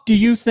fuck do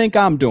you think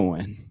I'm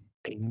doing?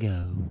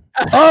 Bingo.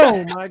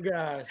 Oh my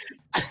gosh.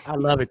 I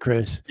love it,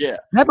 Chris. Yeah.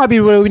 That might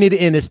be where we need to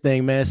end this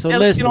thing, man. So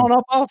let's get on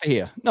up off of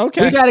here.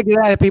 Okay. We got to get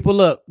out of people.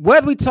 Look,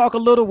 whether we talk a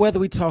little, whether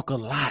we talk a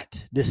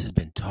lot, this has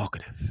been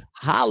Talkative.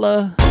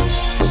 Holla.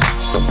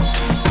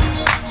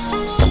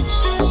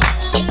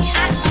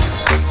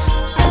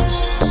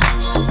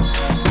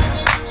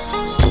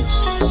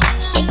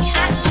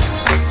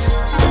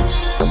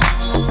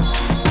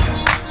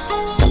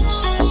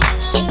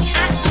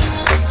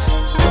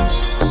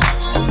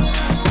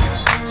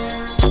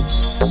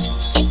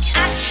 It